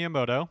Shigeru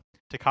Miyamoto,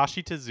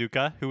 Takashi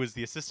Tezuka, who was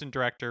the assistant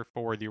director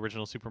for the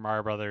original Super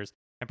Mario Brothers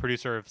and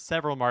producer of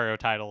several Mario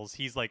titles.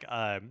 He's like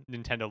a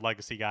Nintendo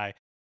legacy guy.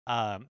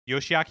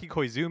 Yoshiaki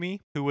Koizumi,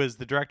 who was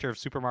the director of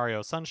Super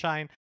Mario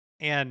Sunshine,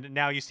 and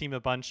now you see him a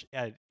bunch,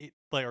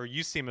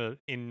 you see him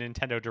in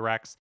Nintendo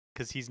Directs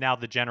because he's now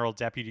the general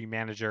deputy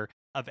manager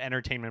of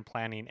entertainment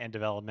planning and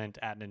development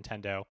at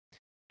Nintendo.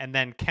 And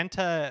then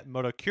Kenta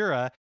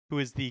Motokura, who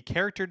is the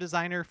character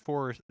designer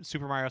for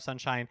Super Mario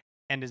Sunshine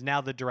and is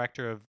now the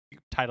director of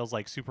titles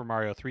like Super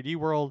Mario 3D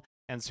World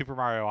and Super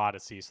Mario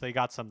Odyssey. So they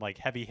got some like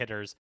heavy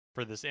hitters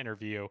for this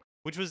interview,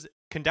 which was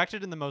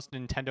conducted in the most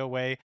Nintendo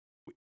way.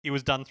 It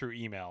was done through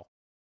email.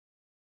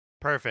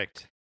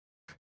 Perfect.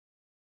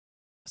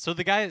 So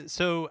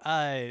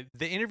the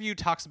interview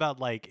talks about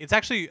like, it's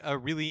actually a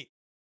really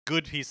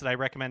good piece that I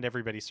recommend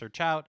everybody search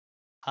out.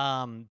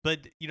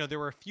 But there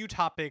were a few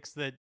topics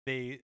that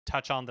they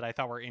touch on that I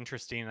thought were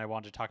interesting and I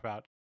wanted to talk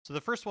about. So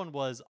the first one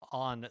was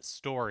on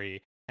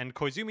story, and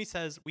Koizumi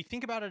says, "We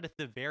think about it at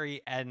the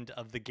very end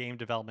of the game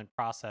development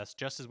process,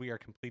 just as we are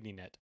completing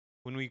it.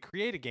 When we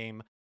create a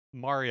game,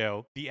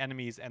 Mario, the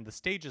enemies, and the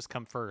stages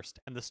come first,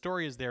 and the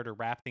story is there to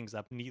wrap things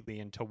up neatly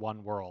into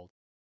one world.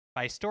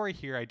 By story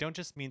here, I don't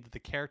just mean that the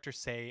characters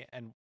say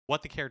and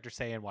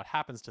what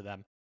happens to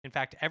them. In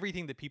fact,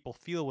 everything that people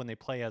feel when they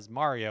play as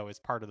Mario is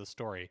part of the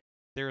story.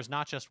 There is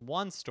not just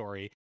one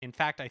story. In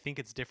fact, I think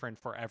it's different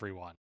for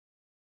everyone."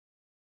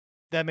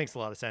 That makes a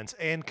lot of sense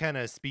and kind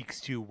of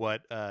speaks to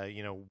what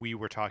we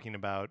were talking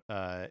about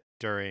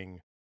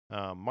during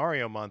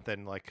Mario month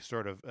and like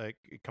sort of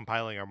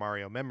compiling our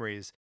Mario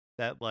memories,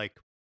 that like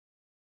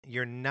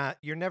you're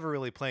never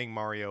really playing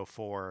Mario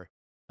for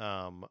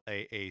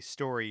a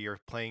story. You're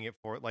playing it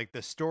for, like,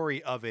 the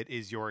story of it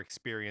is your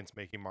experience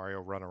making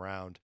Mario run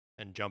around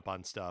and jump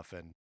on stuff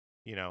and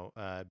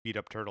beat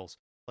up turtles.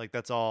 Like,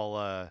 that's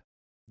all.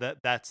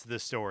 That's the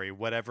story.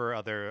 Whatever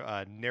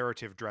other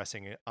narrative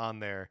dressing on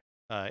there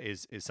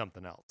is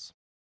something else.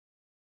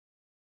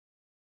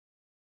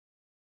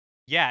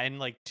 Yeah, and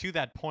like to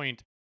that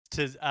point,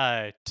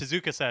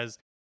 Tezuka says,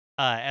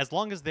 as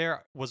long as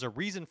there was a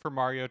reason for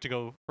Mario to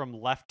go from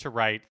left to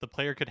right, the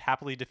player could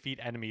happily defeat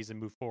enemies and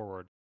move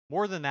forward.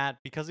 More than that,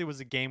 because it was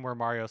a game where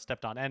Mario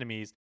stepped on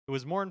enemies, it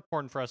was more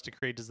important for us to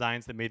create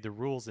designs that made the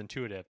rules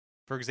intuitive.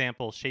 For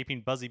example,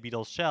 shaping Buzzy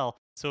Beetle's shell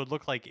so it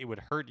looked like it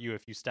would hurt you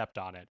if you stepped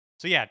on it.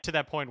 So yeah, to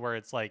that point where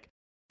it's like,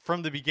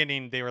 from the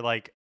beginning, they were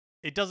like,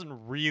 it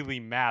doesn't really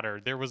matter.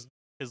 There was,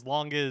 as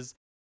long as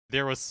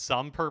there was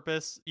some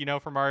purpose,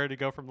 for Mario to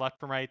go from left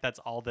from right, that's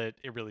all that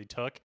it really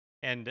took.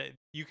 And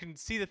you can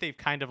see that they've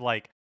kind of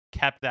like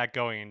kept that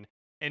going.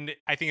 And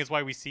I think it's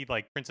why we see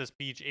like Princess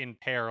Peach in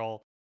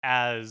peril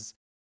as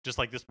just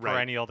like this Right.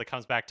 perennial that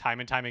comes back time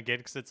and time again,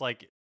 because it's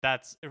like,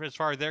 that's, as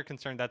far as they're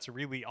concerned, that's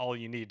really all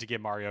you need to get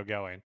Mario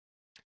going.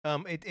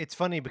 It's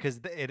funny because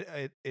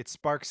it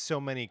sparks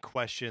so many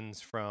questions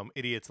from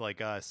idiots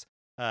like us,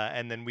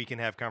 and then we can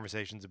have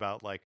conversations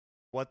about, like,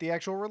 what the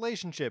actual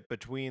relationship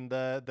between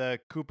the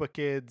Koopa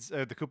kids,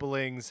 or the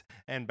Koopalings,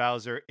 and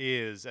Bowser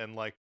is, and,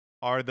 like,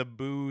 are the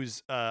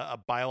Boos a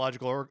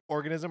biological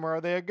organism, or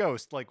are they a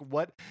ghost? Like,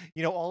 what,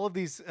 all of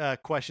these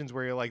questions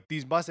where you're like,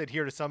 these must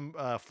adhere to some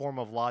form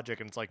of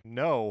logic, and it's like,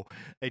 no,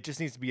 it just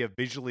needs to be a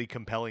visually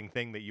compelling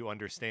thing that you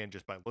understand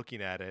just by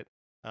looking at it.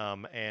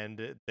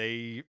 And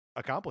they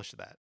accomplished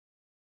that.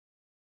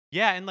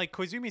 Yeah, and like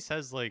Koizumi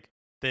says, like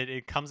that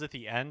it comes at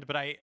the end, but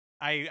I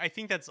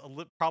think that's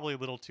probably a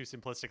little too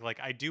simplistic. Like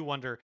I do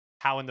wonder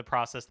how in the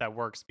process that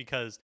works,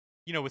 because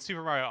with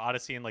Super Mario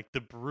Odyssey and like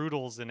the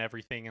Broodals and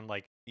everything, and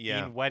like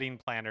Yeah. being wedding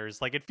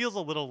planners, like it feels a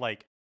little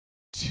like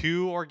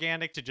too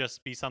organic to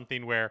just be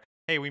something where,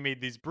 hey, we made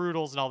these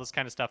Broodals and all this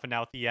kind of stuff, and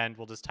now at the end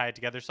we'll just tie it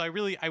together. So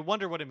I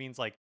wonder what it means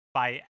like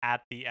by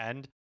at the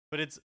end.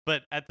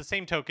 But at the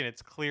same token,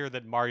 it's clear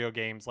that Mario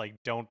games like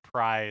don't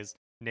prize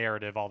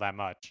narrative all that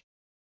much.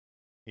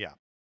 Yeah.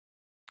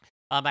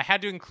 I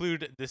had to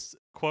include this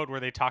quote where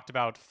they talked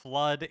about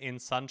FLUDD in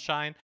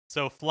Sunshine.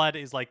 So FLUDD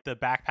is like the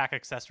backpack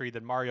accessory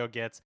that Mario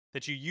gets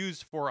that you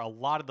use for a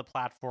lot of the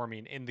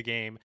platforming in the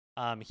game.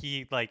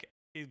 He like,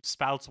 it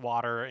spouts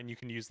water, and you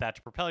can use that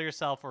to propel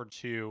yourself or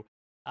to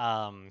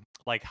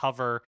like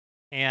hover.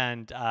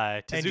 And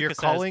And you're Tezuka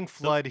calling says,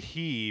 Flood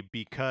he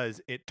because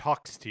it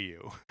talks to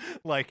you.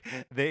 Like,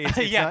 it's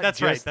yeah, not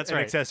that's right. just That's an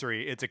right.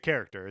 accessory, it's a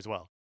character as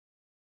well.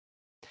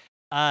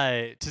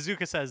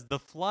 Tezuka says the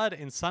FLUDD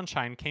in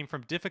Sunshine came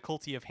from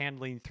difficulty of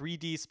handling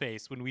 3D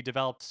space when we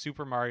developed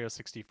Super Mario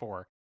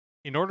 64.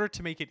 In order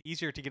to make it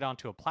easier to get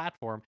onto a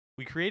platform,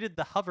 we created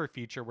the hover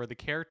feature where the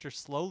character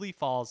slowly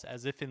falls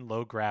as if in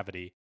low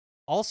gravity.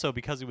 Also,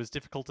 because it was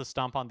difficult to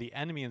stomp on the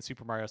enemy in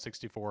Super Mario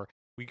 64,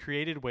 we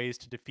created ways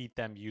to defeat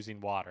them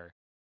using water.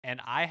 And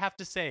I have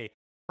to say,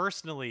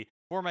 personally,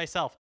 for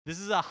myself, this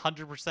is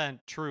 100%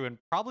 true, and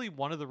probably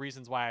one of the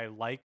reasons why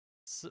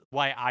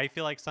I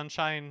feel like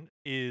Sunshine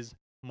is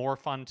more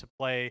fun to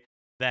play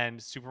than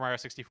Super Mario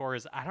 64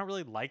 is I don't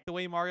really like the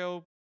way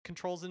Mario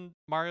controls in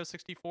Mario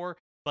 64,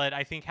 but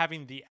I think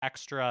having the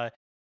extra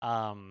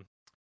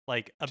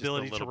like Just a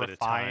ability to little bit of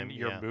refine time,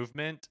 your yeah.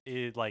 movement,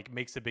 it like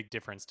makes a big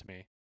difference to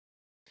me.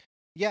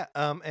 Yeah,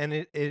 and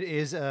it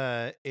is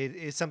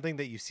something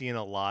that you see in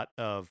a lot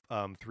of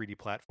 3D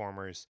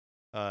platformers.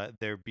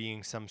 There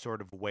being some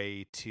sort of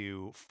way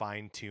to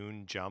fine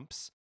tune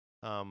jumps.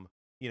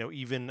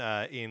 Even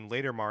in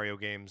later Mario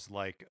games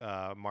like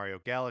Mario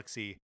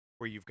Galaxy,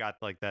 where you've got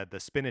like the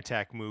spin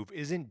attack move,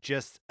 isn't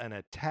just an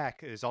attack.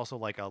 There's also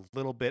like a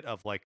little bit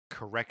of like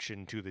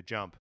correction to the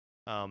jump.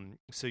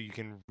 So you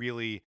can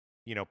really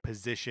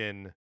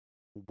position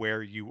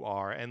where you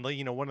are, and like,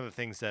 one of the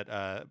things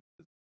that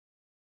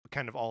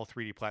kind of all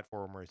 3D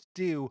platformers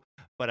do,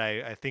 but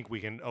I think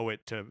we can owe it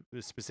to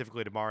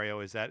specifically to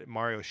Mario, is that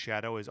Mario's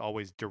shadow is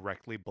always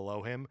directly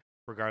below him,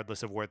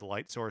 regardless of where the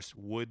light source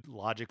would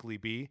logically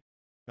be.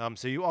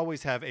 So you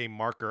always have a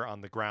marker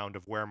on the ground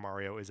of where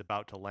Mario is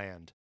about to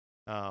land.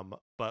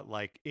 But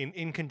like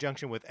in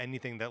conjunction with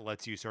anything that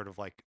lets you sort of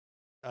like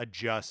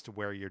adjust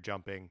where you're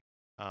jumping,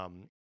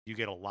 you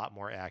get a lot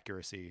more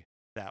accuracy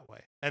that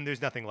way. And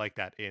there's nothing like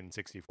that in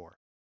 64.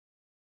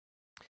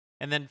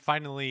 And then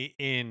finally,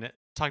 in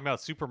talking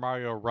about Super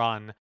Mario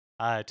Run,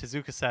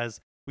 Tezuka says,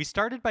 we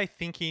started by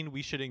thinking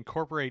we should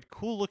incorporate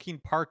cool looking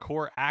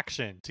parkour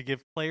action to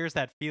give players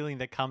that feeling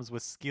that comes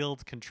with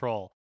skilled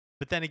control.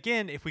 But then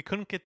again, if we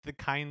couldn't get the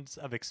kinds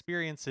of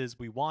experiences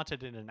we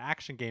wanted in an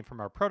action game from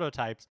our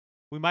prototypes,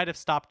 we might have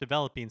stopped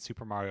developing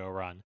Super Mario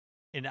Run.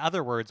 In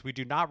other words, we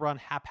do not run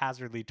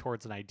haphazardly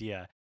towards an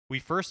idea. We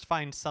first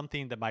find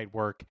something that might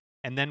work,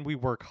 and then we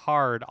work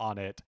hard on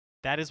it.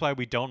 That is why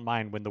we don't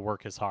mind when the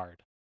work is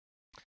hard.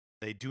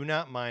 They do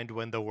not mind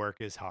when the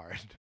work is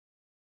hard.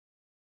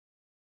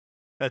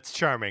 That's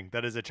charming.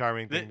 That is a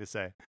charming thing to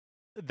say.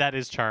 That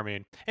is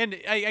charming. And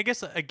I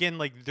guess again,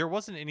 like there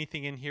wasn't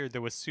anything in here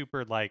that was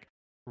super like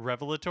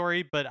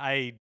revelatory, but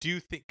I do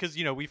think because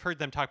we've heard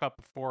them talk about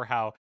before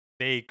how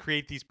they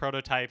create these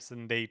prototypes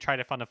and they try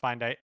to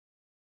find a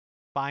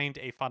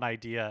fun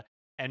idea,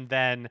 and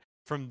then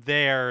from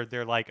there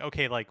they're like,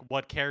 okay, like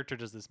what character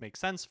does this make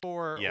sense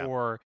for, Yeah.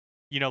 or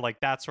like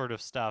that sort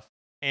of stuff.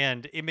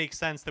 And it makes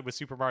sense that with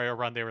Super Mario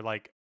Run they were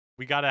like,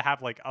 we got to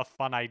have like a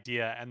fun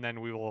idea, and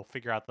then we will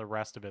figure out the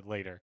rest of it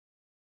later.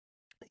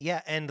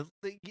 Yeah, and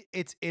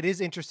it is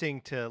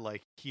interesting to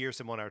like hear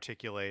someone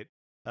articulate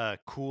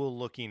cool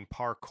looking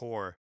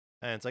parkour,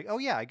 and it's like, oh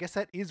yeah, I guess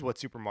that is what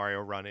Super Mario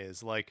Run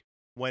is like.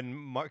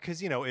 When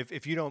because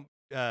if you don't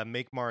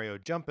make Mario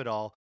jump at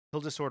all,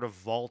 he'll just sort of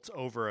vault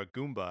over a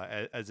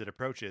Goomba as it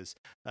approaches.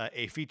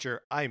 A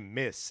feature I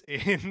miss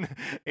in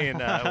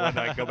when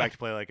I go back to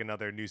play like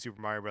another new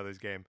Super Mario Brothers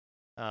game.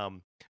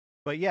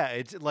 But yeah,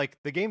 it's like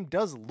the game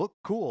does look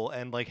cool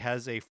and like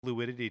has a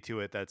fluidity to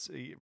it that's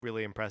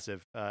really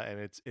impressive, and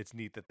it's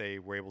neat that they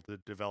were able to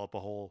develop a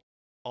whole,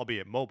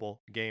 albeit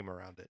mobile, game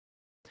around it.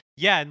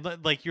 Yeah,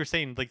 and like you're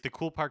saying, like the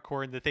cool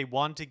parkour, and that they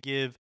want to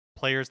give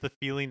players the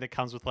feeling that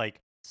comes with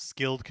like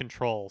skilled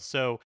control.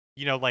 So,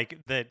 like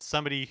that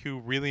somebody who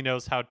really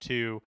knows how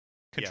to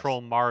Yes.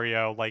 control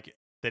Mario, like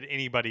that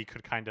anybody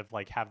could kind of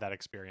like have that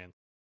experience.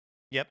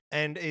 Yep,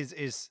 and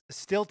is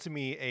still to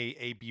me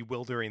a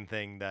bewildering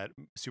thing that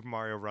Super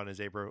Mario Run is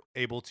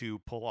able to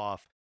pull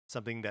off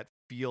something that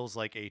feels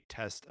like a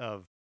test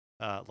of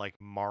like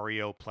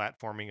Mario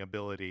platforming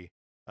ability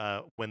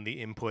when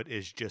the input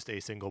is just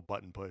a single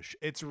button push.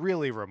 It's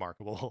really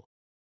remarkable.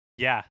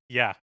 Yeah,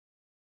 yeah.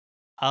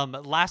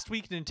 Last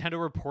week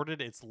Nintendo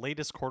reported its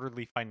latest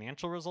quarterly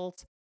financial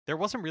results. There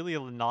wasn't really a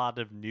lot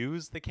of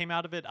news that came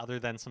out of it other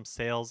than some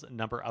sales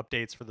number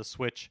updates for the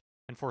Switch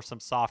and for some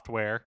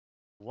software.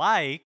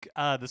 Like,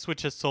 the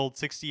Switch has sold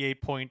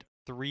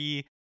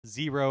 68.30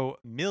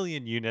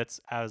 million units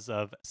as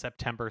of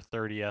September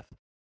 30th.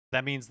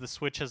 That means the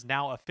Switch has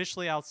now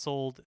officially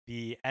outsold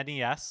the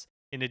NES,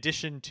 in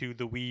addition to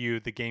the Wii U,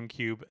 the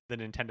GameCube, the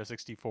Nintendo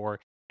 64,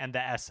 and the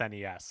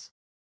SNES.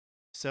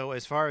 So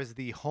as far as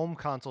the home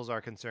consoles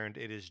are concerned,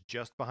 it is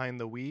just behind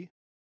the Wii.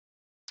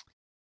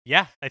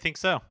 Yeah, I think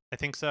so. I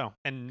think so.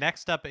 And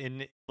next up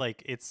in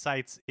like its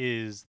sights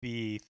is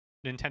the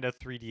Nintendo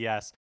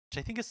 3DS, which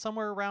I think is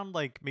somewhere around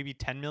like maybe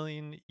 10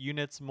 million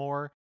units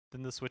more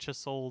than the Switch has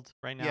sold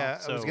right now. Yeah,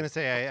 I was So, gonna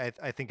say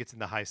I think it's in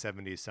the high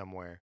 70s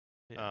somewhere.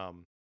 yeah.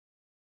 Um,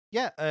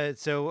 yeah.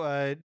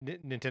 So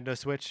Nintendo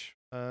Switch,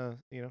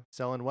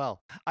 selling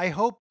well. I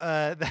hope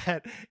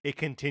that it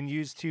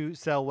continues to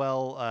sell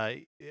well.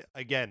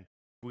 Again,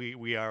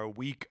 we are a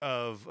week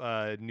of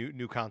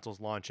new consoles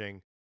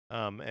launching,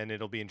 and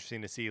it'll be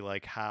interesting to see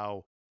like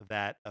how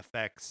that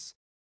affects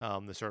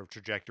the sort of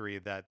trajectory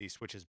that the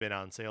Switch has been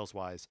on sales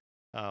wise.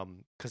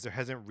 Because there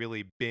hasn't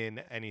really been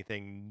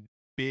anything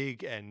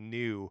big and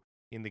new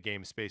in the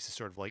game space to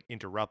sort of like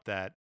interrupt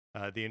that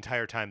the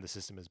entire time the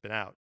system has been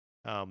out.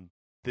 Um,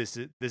 this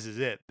is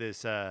it.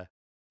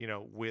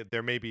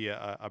 There may be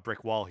a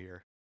brick wall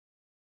here.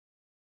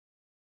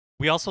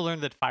 We also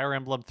learned that Fire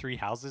Emblem Three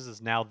Houses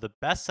is now the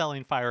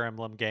best-selling Fire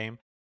Emblem game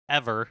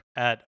ever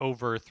at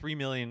over 3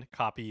 million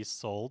copies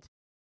sold.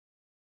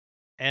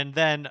 And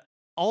then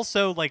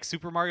also like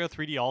Super Mario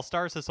 3D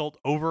All-Stars has sold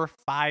over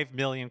 5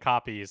 million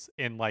copies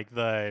in like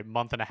the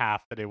month and a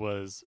half that it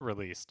was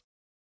released.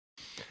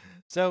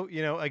 So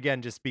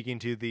again, just speaking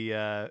to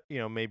the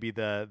maybe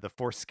the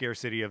forced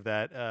scarcity of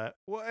that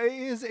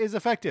is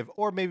effective,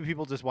 or maybe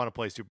people just want to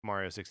play Super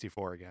Mario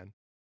 64 again.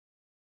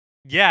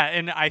 Yeah,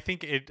 and I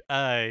think it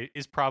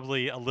is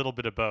probably a little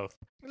bit of both.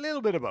 A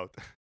little bit of both.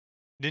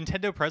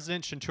 Nintendo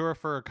President Shintaro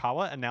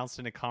Furukawa announced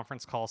in a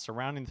conference call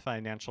surrounding the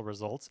financial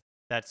results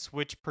that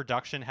Switch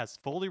production has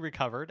fully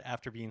recovered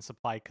after being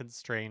supply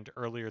constrained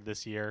earlier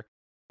this year.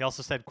 He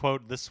also said,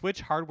 quote, "The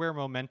Switch hardware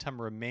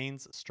momentum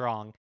remains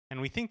strong, and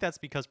we think that's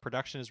because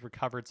production has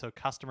recovered, so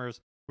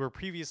customers who were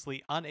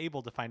previously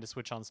unable to find a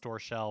Switch on store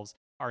shelves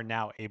are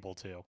now able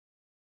to."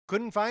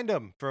 Couldn't find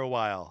them for a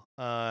while.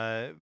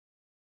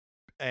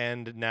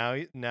 And now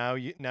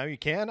you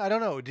can. I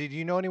don't know. Did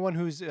you know anyone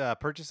who's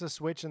purchased a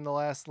Switch in the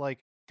last like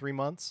 3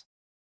 months?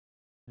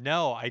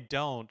 No, I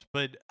don't.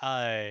 But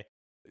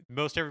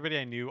most everybody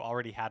I knew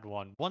already had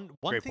one. One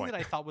Great thing point.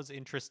 that I thought was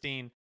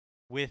interesting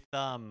with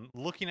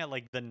looking at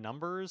like the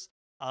numbers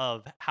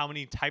of how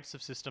many types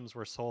of systems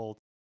were sold,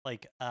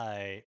 like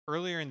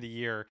earlier in the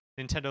year,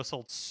 Nintendo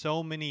sold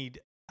so many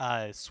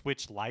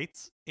Switch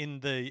Lights in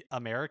the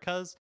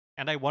Americas,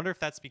 and I wonder if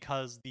that's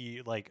because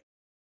the like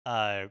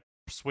uh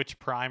Switch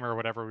Prime or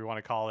whatever we want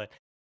to call it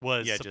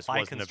was Yeah, it just supply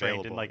wasn't constrained, and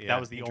available. like that Yeah,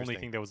 was the only interesting.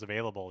 thing that was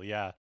available.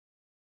 Yeah.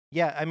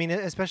 Yeah, I mean,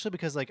 especially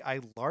because like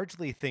I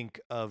largely think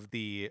of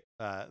the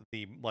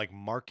like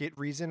market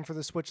reason for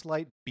the Switch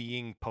Lite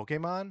being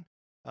Pokemon,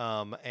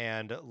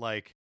 and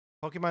like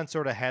Pokemon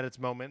sort of had its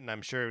moment, and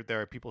I'm sure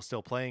there are people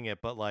still playing it,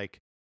 but like,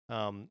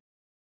 um,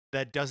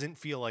 that doesn't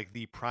feel like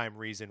the prime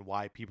reason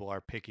why people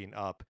are picking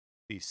up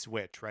the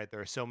Switch, right?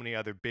 There are so many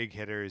other big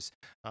hitters,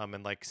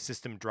 and like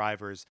system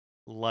drivers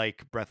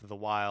like Breath of the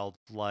Wild,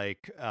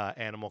 like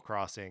Animal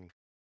Crossing.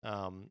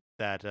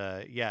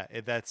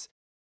 That's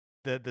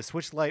the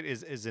Switch Lite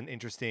is an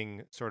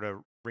interesting sort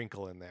of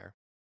wrinkle in there.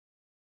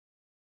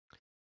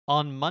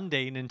 On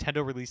Monday,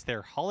 Nintendo released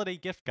their holiday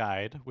gift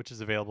guide, which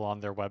is available on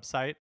their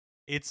website.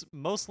 It's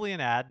mostly an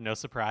ad, no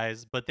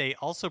surprise, but they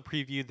also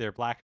previewed their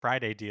Black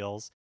Friday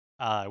deals,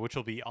 which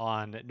will be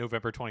on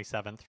November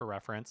 27th for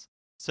reference.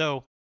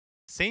 So,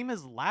 same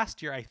as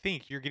last year, I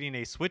think you're getting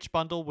a Switch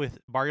bundle with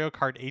Mario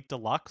Kart 8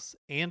 Deluxe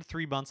and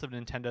 3 months of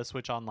Nintendo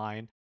Switch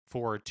Online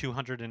for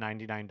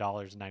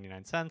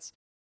 $299.99.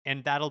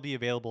 And that'll be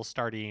available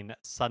starting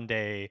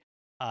Sunday,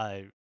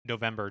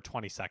 November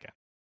 22nd.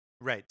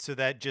 Right. So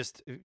that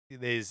just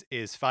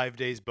is 5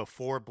 days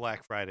before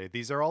Black Friday.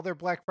 These are all their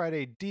Black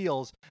Friday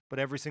deals, but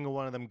every single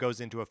one of them goes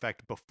into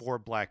effect before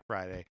Black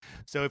Friday.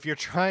 So if you're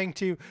trying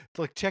to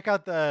like check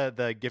out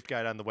the gift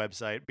guide on the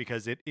website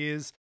because it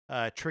is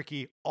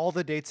tricky. All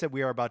the dates that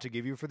we are about to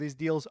give you for these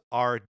deals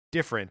are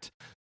different.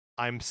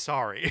 I'm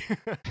sorry.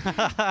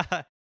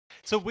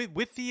 So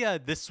with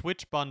the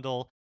Switch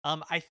bundle,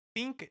 I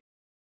think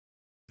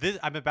this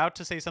I'm about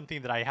to say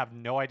something that I have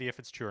no idea if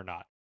it's true or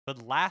not.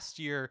 But last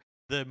year,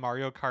 the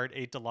Mario Kart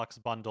 8 Deluxe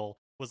bundle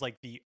was like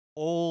the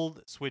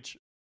old Switch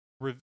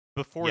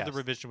before the Yes.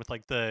 revision with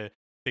like the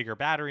bigger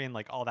battery and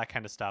like all that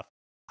kind of stuff.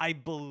 I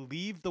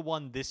believe the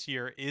one this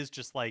year is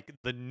just like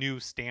the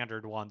new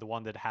standard one, the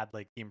one that had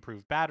like the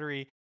improved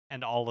battery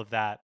and all of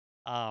that.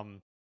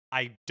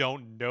 I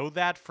don't know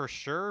that for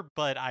sure,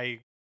 but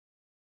I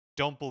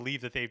don't believe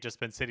that they've just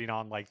been sitting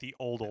on like the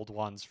old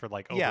ones for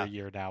like over Yeah. a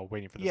year now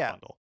waiting for this Yeah.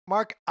 bundle.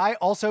 Mark, I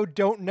also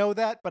don't know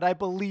that, but I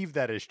believe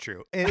that is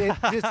true. It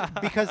just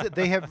because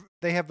they have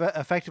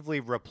effectively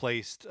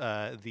replaced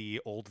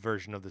the old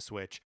version of the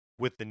Switch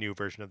with the new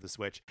version of the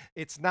Switch.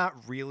 It's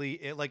not really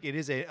it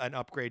is an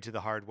upgrade to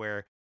the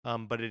hardware,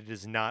 but it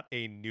is not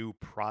a new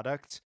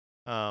product.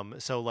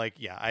 So like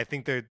yeah, I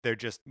think they're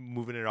just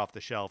moving it off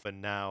the shelf, and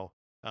now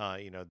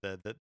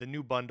the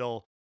new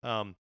bundle,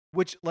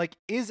 which like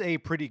is a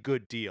pretty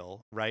good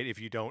deal, right? If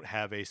you don't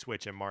have a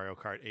Switch and Mario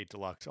Kart 8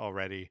 Deluxe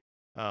already,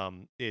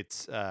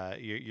 it's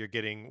you're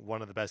getting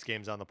one of the best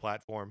games on the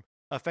platform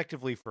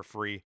effectively for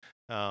free,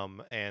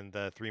 and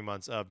the 3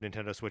 months of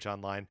Nintendo Switch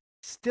Online.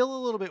 Still a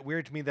little bit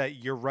weird to me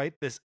that you're right,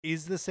 this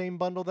is the same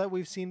bundle that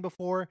we've seen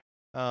before.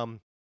 And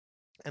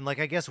like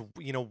I guess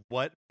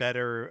what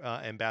better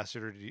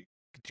ambassador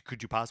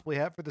could you possibly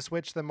have for the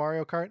Switch than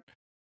Mario Kart?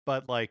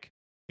 But like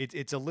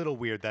it's a little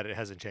weird that it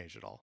hasn't changed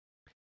at all.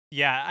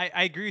 Yeah,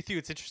 I agree with you.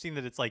 It's interesting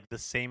that it's like the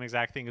same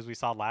exact thing as we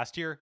saw last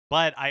year.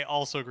 But I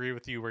also agree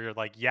with you where you're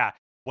like, yeah,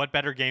 what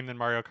better game than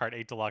Mario Kart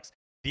 8 Deluxe?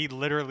 The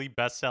literally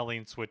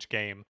best-selling Switch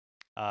game.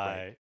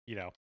 Right.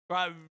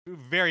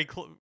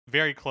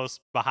 Very close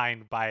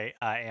behind by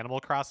Animal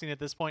Crossing at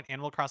this point.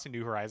 Animal Crossing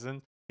New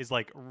Horizons is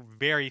like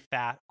very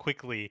fat,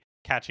 quickly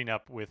catching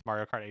up with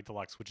Mario Kart 8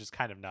 Deluxe, which is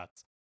kind of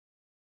nuts.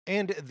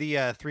 And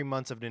the 3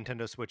 months of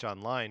Nintendo Switch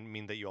Online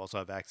mean that you also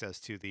have access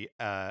to the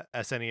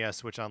SNES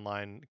Switch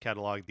Online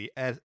catalog, the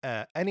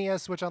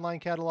NES Switch Online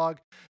catalog,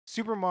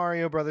 Super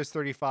Mario Brothers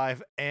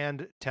 35,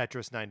 and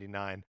Tetris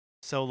 99.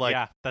 So like,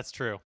 yeah, that's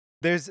true.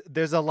 There's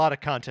a lot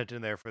of content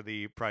in there for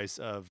the price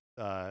of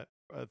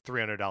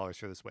 $300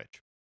 for the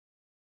Switch.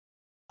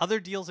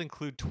 Other deals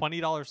include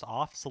 $20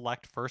 off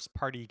select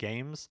first-party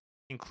games,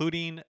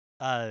 including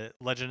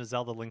Legend of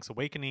Zelda: Link's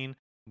Awakening,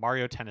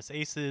 Mario Tennis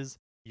Aces,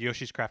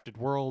 Yoshi's Crafted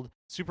World,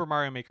 Super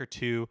Mario Maker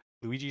 2,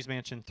 Luigi's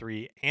Mansion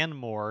 3, and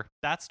more.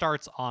 That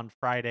starts on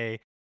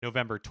Friday,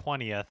 November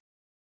 20th.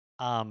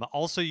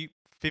 Also,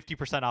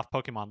 50% off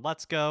Pokemon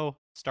Let's Go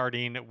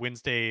starting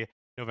Wednesday,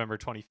 November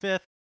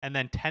 25th, and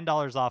then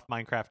 $10 off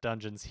Minecraft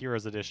Dungeons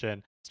Heroes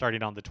Edition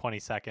starting on the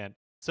 22nd.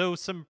 So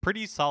some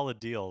pretty solid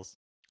deals.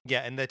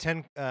 Yeah, and the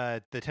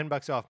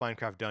 $10 off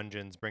Minecraft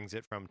Dungeons brings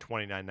it from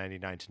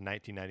 $29.99 to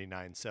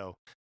 $19.99. So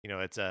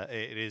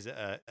it is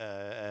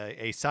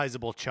a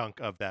sizable chunk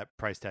of that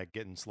price tag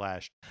getting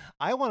slashed.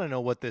 I want to know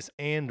what this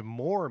and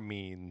more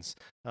means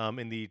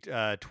in the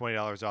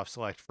 $20 off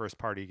select first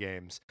party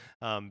games,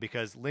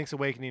 because Link's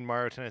Awakening,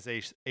 Mario Tennis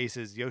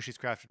Aces, Yoshi's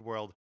Crafted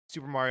World,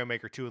 Super Mario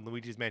Maker 2, and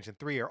Luigi's Mansion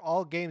 3 are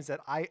all games that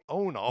I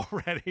own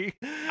already.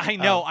 I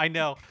know.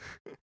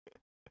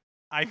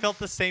 I felt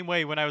the same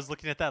way when I was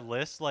looking at that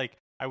list. Like,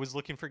 I was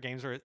looking for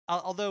games where,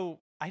 although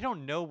I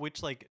don't know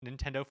which like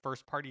Nintendo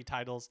first party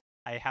titles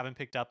I haven't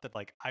picked up that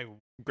like I've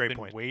been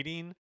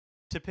waiting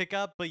to pick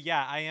up. But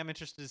yeah, I am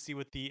interested to see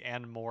what the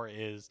and more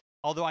is.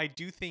 Although I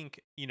do think,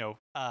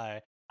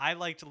 I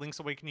liked Link's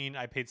Awakening.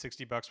 I paid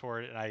 $60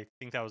 for it, and I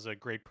think that was a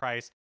great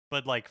price.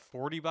 But like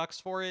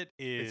 $40 for it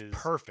is It's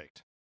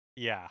perfect.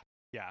 Yeah.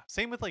 Yeah.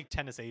 Same with like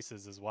Tennis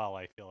Aces as well,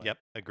 I feel like. Yep,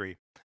 agree.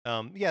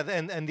 Yeah,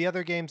 and the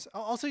other games,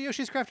 also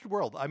Yoshi's Crafted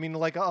World. I mean,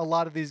 like a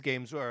lot of these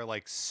games are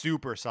like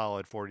super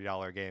solid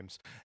 $40 games,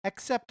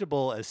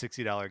 acceptable as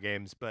 $60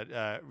 games, but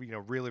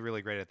really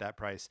really great at that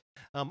price.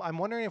 I'm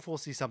wondering if we'll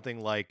see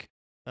something like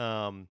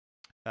Daemon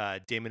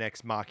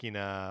X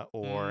Machina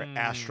or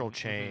Astral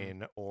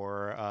Chain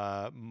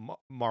or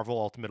Marvel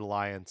Ultimate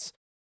Alliance.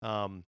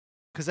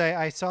 because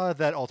I saw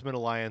that Ultimate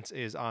Alliance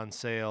is on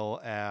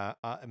sale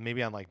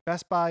maybe on like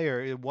Best Buy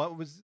or what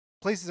was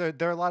places.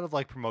 There are a lot of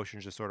like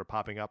promotions just sort of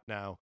popping up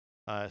now,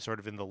 sort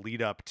of in the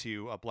lead up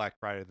to a Black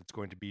Friday that's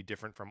going to be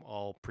different from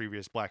all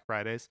previous Black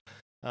Fridays.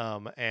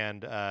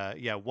 And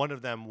yeah, one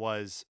of them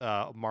was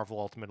Marvel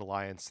Ultimate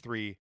Alliance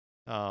 3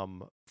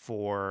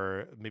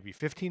 for maybe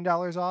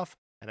 $15 off.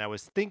 And I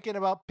was thinking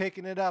about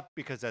picking it up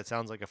because that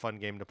sounds like a fun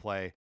game to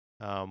play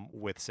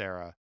with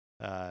Sarah.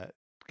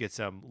 Get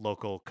some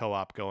local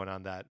co-op going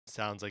on that.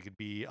 Sounds like it'd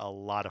be a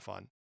lot of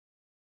fun.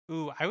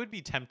 Ooh, I would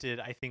be tempted,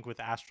 I think,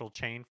 with Astral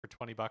Chain for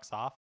 $20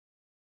 off.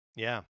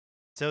 Yeah.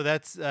 So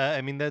that's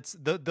I mean that's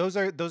those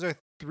are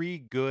three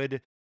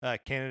good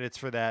candidates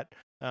for that.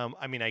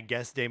 I mean, I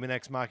guess Daemon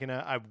X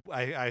Machina.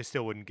 I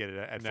still wouldn't get it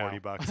at No.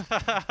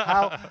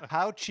 $40.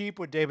 How cheap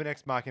would Daemon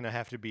X Machina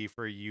have to be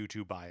for you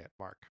to buy it,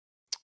 Mark?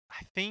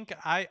 I think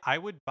I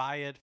would buy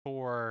it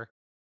for,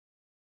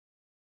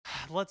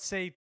 let's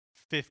say,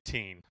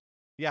 15.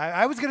 Yeah,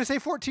 I was gonna say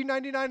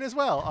 $14.99 as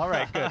well. All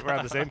right, good. We're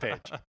on the same page.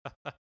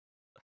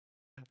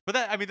 But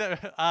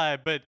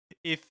but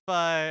if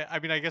I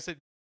mean, I guess it.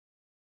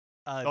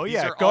 Oh these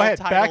yeah, are go all ahead.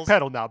 titles-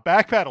 Backpedal now.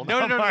 Backpedal.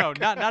 No, now, Mark.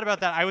 not about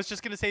that. I was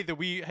just gonna say that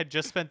we had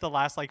just spent the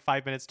last like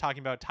 5 minutes talking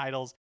about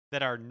titles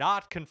that are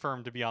not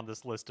confirmed to be on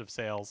this list of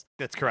sales.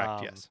 That's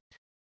correct. Yes.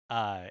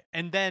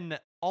 And then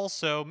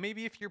also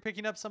maybe if you're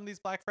picking up some of these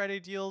Black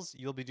Friday deals,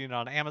 you'll be doing it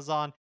on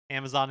Amazon.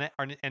 Amazon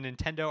and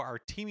Nintendo are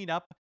teaming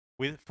up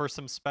for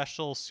some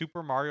special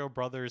Super Mario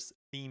Brothers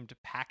themed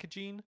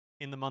packaging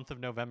in the month of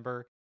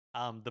November.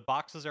 The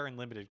boxes are in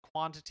limited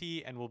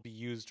quantity and will be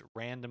used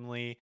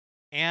randomly.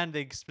 And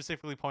they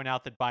specifically point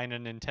out that buying a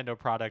Nintendo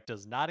product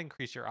does not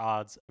increase your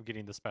odds of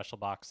getting the special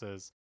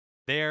boxes.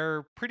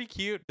 They're pretty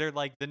cute. They're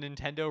like the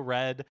Nintendo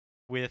Red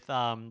with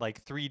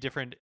like 3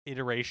 different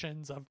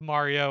iterations of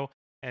Mario,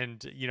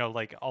 and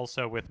like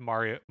also with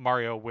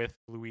Mario with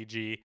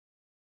Luigi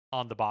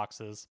on the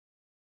boxes.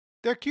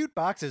 They're cute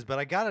boxes, but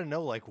I gotta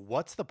know, like,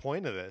 what's the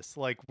point of this?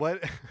 Like,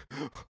 what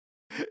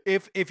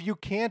if you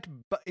can't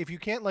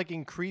like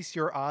increase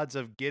your odds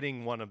of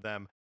getting one of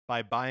them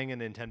by buying a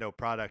Nintendo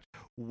product?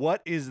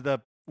 What is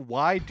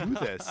why do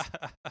this?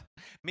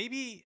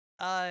 Maybe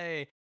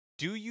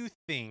do you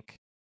think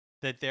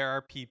that there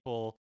are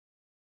people,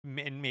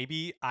 and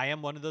maybe I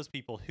am one of those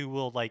people, who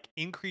will like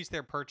increase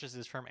their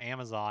purchases from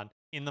Amazon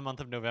in the month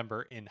of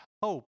November in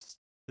hopes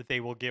that they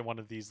will get one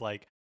of these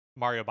like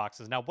Mario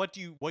boxes? Now, what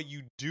do you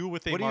do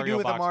with a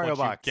Mario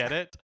box? You get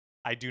it?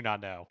 I do not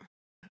know.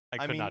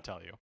 I could not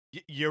tell you.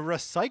 You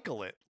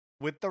recycle it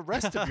with the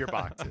rest of your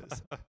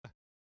boxes.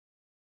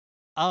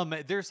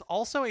 There's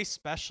also a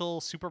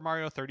special Super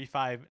Mario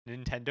 35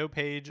 Nintendo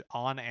page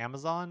on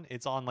Amazon.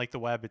 It's on like the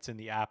web. It's in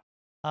the app.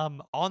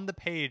 On the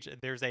page,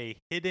 there's a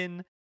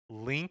hidden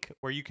link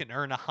where you can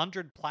earn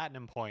 100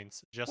 platinum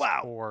points just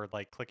for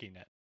like clicking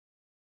it.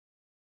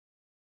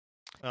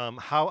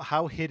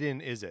 How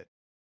hidden is it?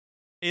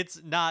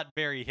 It's not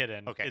very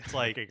hidden. Okay. It's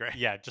like, okay, great.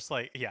 Yeah, just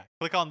like,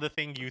 click on the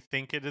thing you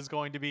think it is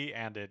going to be,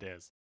 and it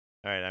is.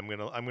 All right, I'm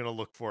gonna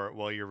look for it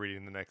while you're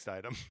reading the next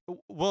item.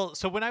 Well,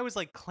 so when I was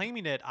like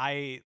claiming it,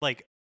 I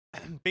like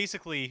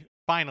basically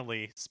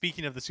finally,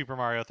 speaking of the Super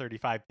Mario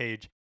 35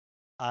 page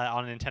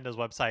on Nintendo's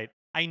website,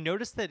 I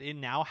noticed that it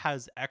now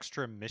has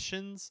extra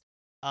missions.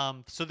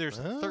 So there's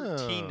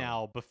 13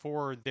 now.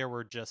 Before there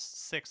were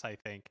just 6, I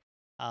think.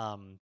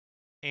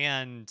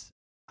 And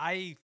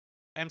I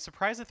am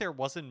surprised that there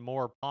wasn't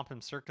more pomp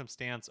and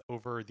circumstance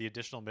over the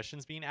additional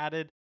missions being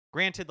added.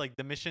 Granted, like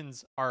the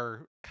missions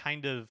are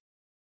kind of,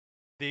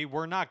 they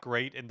were not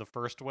great in the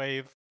first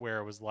wave where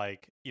it was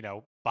like,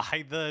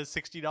 buy the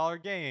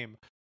 $60 game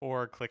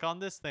or click on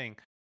this thing.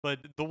 But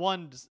the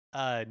ones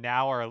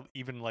now are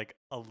even like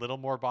a little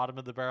more bottom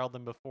of the barrel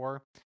than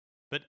before.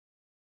 But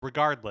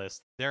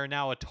regardless, there are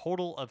now a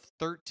total of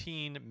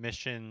 13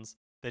 missions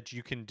that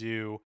you can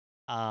do.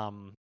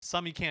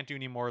 Some you can't do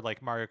anymore,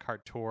 like Mario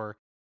Kart Tour.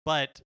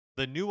 But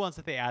the new ones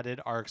that they added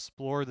are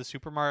explore the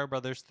Super Mario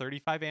Brothers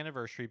 35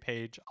 anniversary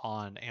page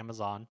on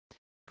Amazon.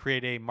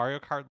 Create a Mario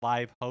Kart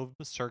Live home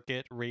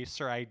circuit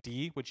racer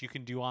ID, which you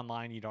can do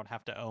online. You don't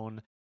have to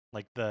own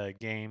like the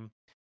game.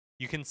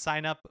 You can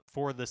sign up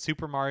for the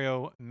Super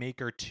Mario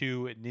Maker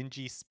 2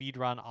 Ninja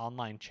Speedrun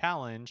Online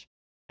Challenge,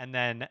 and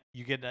then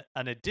you get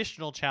an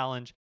additional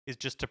challenge is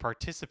just to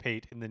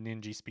participate in the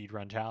Ninja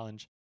Speedrun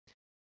Challenge.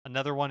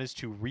 Another one is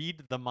to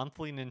read the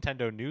monthly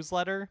Nintendo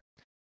newsletter,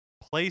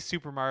 play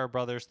Super Mario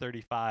Brothers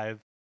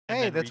 35.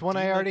 Hey, that's one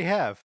I already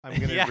have. I'm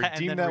going to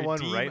redeem that one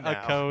right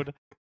now. A code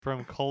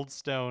from Cold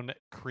Stone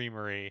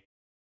Creamery.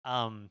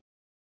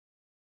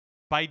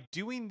 By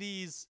doing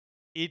these,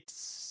 it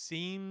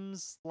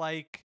seems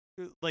like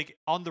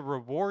on the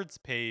rewards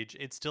page,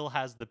 it still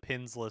has the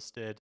pins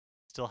listed,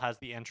 still has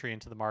the entry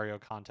into the Mario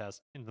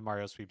contest, into the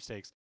Mario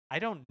sweepstakes. I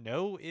don't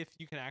know if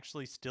you can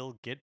actually still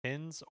get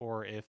pins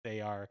or if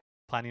they are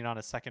planning on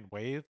a second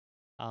wave.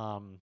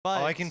 But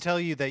I can tell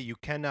you that you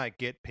cannot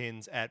get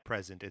pins at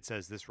present. It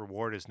says this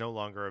reward is no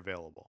longer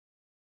available.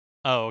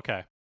 Oh,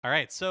 okay. All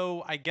right.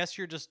 So I guess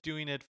you're just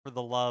doing it for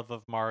the love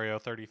of Mario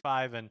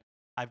 35, and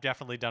I've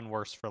definitely done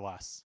worse for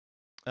less.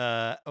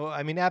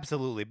 I mean,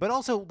 absolutely. But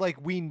also,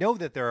 like, we know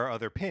that there are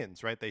other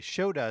pins, right? They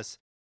showed us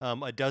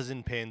a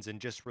dozen pins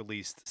and just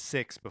released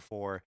 6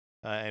 before.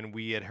 And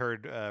we had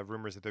heard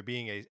rumors that there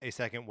being a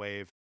second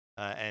wave.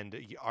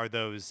 Are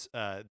those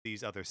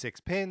these other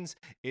 6 pins?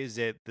 Is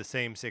it the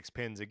same 6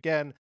 pins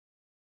again?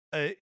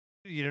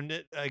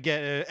 Again,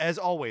 as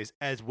always,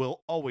 as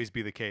will always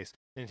be the case,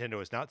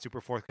 Nintendo is not super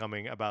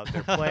forthcoming about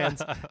their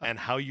plans and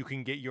how you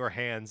can get your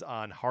hands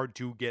on hard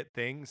to get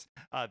things.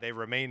 They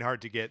remain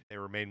hard to get. They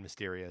remain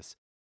mysterious.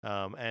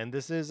 And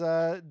this is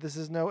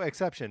no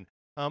exception.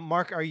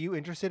 Mark, are you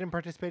interested in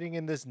participating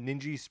in this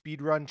Ninja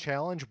Speedrun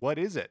Challenge? What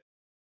is it?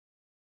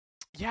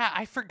 Yeah,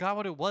 I forgot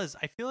what it was.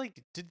 I feel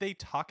like, did they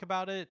talk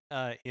about it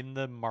in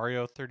the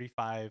Mario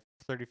 35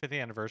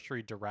 35th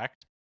anniversary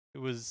direct? It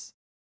was...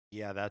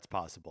 Yeah, that's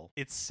possible.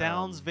 It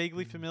sounds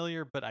vaguely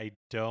familiar, but I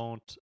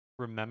don't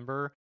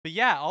remember. But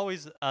yeah,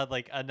 always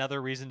like another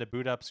reason to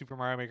boot up Super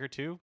Mario Maker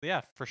 2.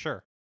 Yeah, for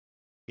sure.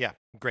 Yeah,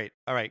 great.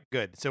 All right,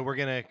 good. So we're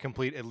going to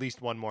complete at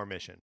least one more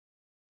mission.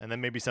 And then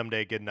maybe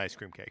someday get an ice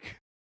cream cake.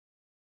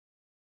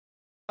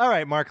 All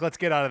right, Mark, let's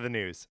get out of the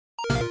news.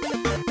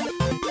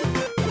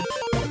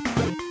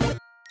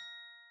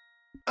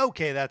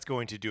 Okay, that's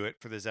going to do it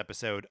for this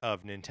episode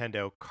of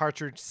Nintendo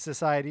Cartridge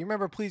Society.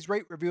 Remember, please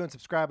rate, review, and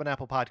subscribe on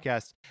Apple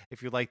Podcasts.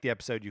 If you like the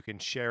episode, you can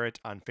share it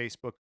on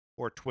Facebook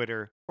or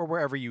Twitter or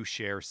wherever you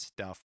share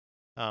stuff.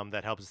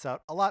 That helps us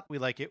out a lot. We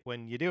like it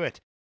when you do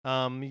it.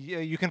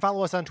 You can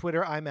follow us on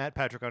Twitter. I'm at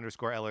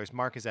Patrick_Ellers.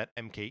 Mark is at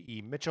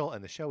MKE Mitchell,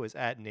 and the show is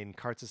at Nin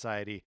Cart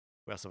Society.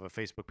 We also have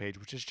a Facebook page,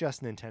 which is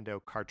just Nintendo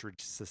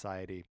Cartridge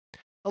Society.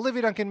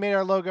 Olivia Duncan made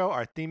our logo.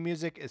 Our theme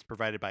music is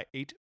provided by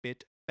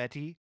 8-Bit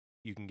Betty.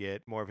 You can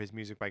get more of his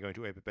music by going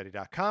to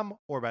 8bitbetty.com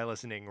or by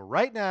listening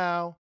right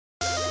now.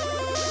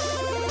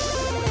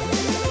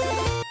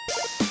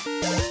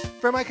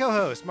 For my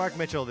co-host, Mark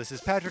Mitchell, this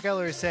is Patrick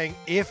Ellers saying,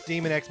 if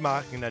Demon X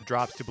Machina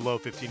drops to below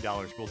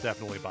 $15, we'll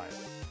definitely buy it.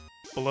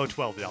 Below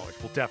 $12,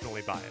 we'll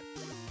definitely buy it.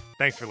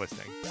 Thanks for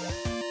listening.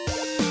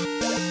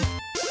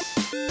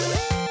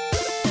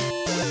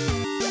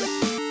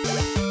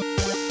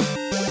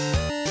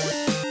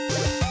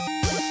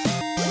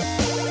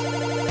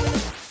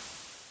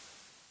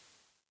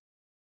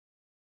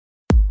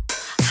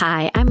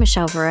 Hi, I'm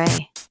Michelle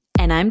Varay.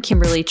 And I'm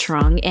Kimberly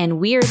Trung, and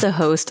we are the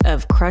host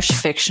of Crush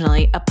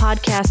Fictionally, a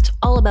podcast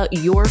all about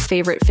your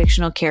favorite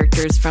fictional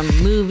characters from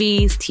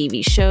movies,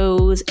 TV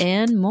shows,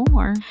 and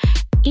more.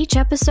 Each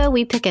episode,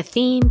 we pick a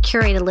theme,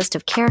 curate a list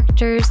of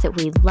characters that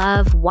we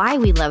love, why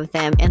we love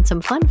them, and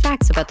some fun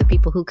facts about the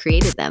people who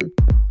created them.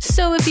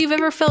 So if you've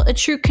ever felt a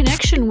true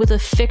connection with a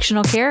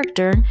fictional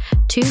character,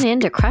 tune in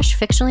to Crush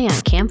Fictionally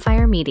on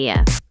Campfire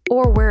Media.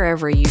 Or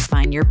wherever you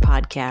find your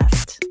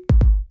podcast.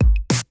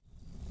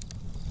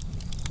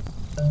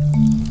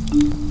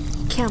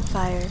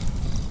 Campfire.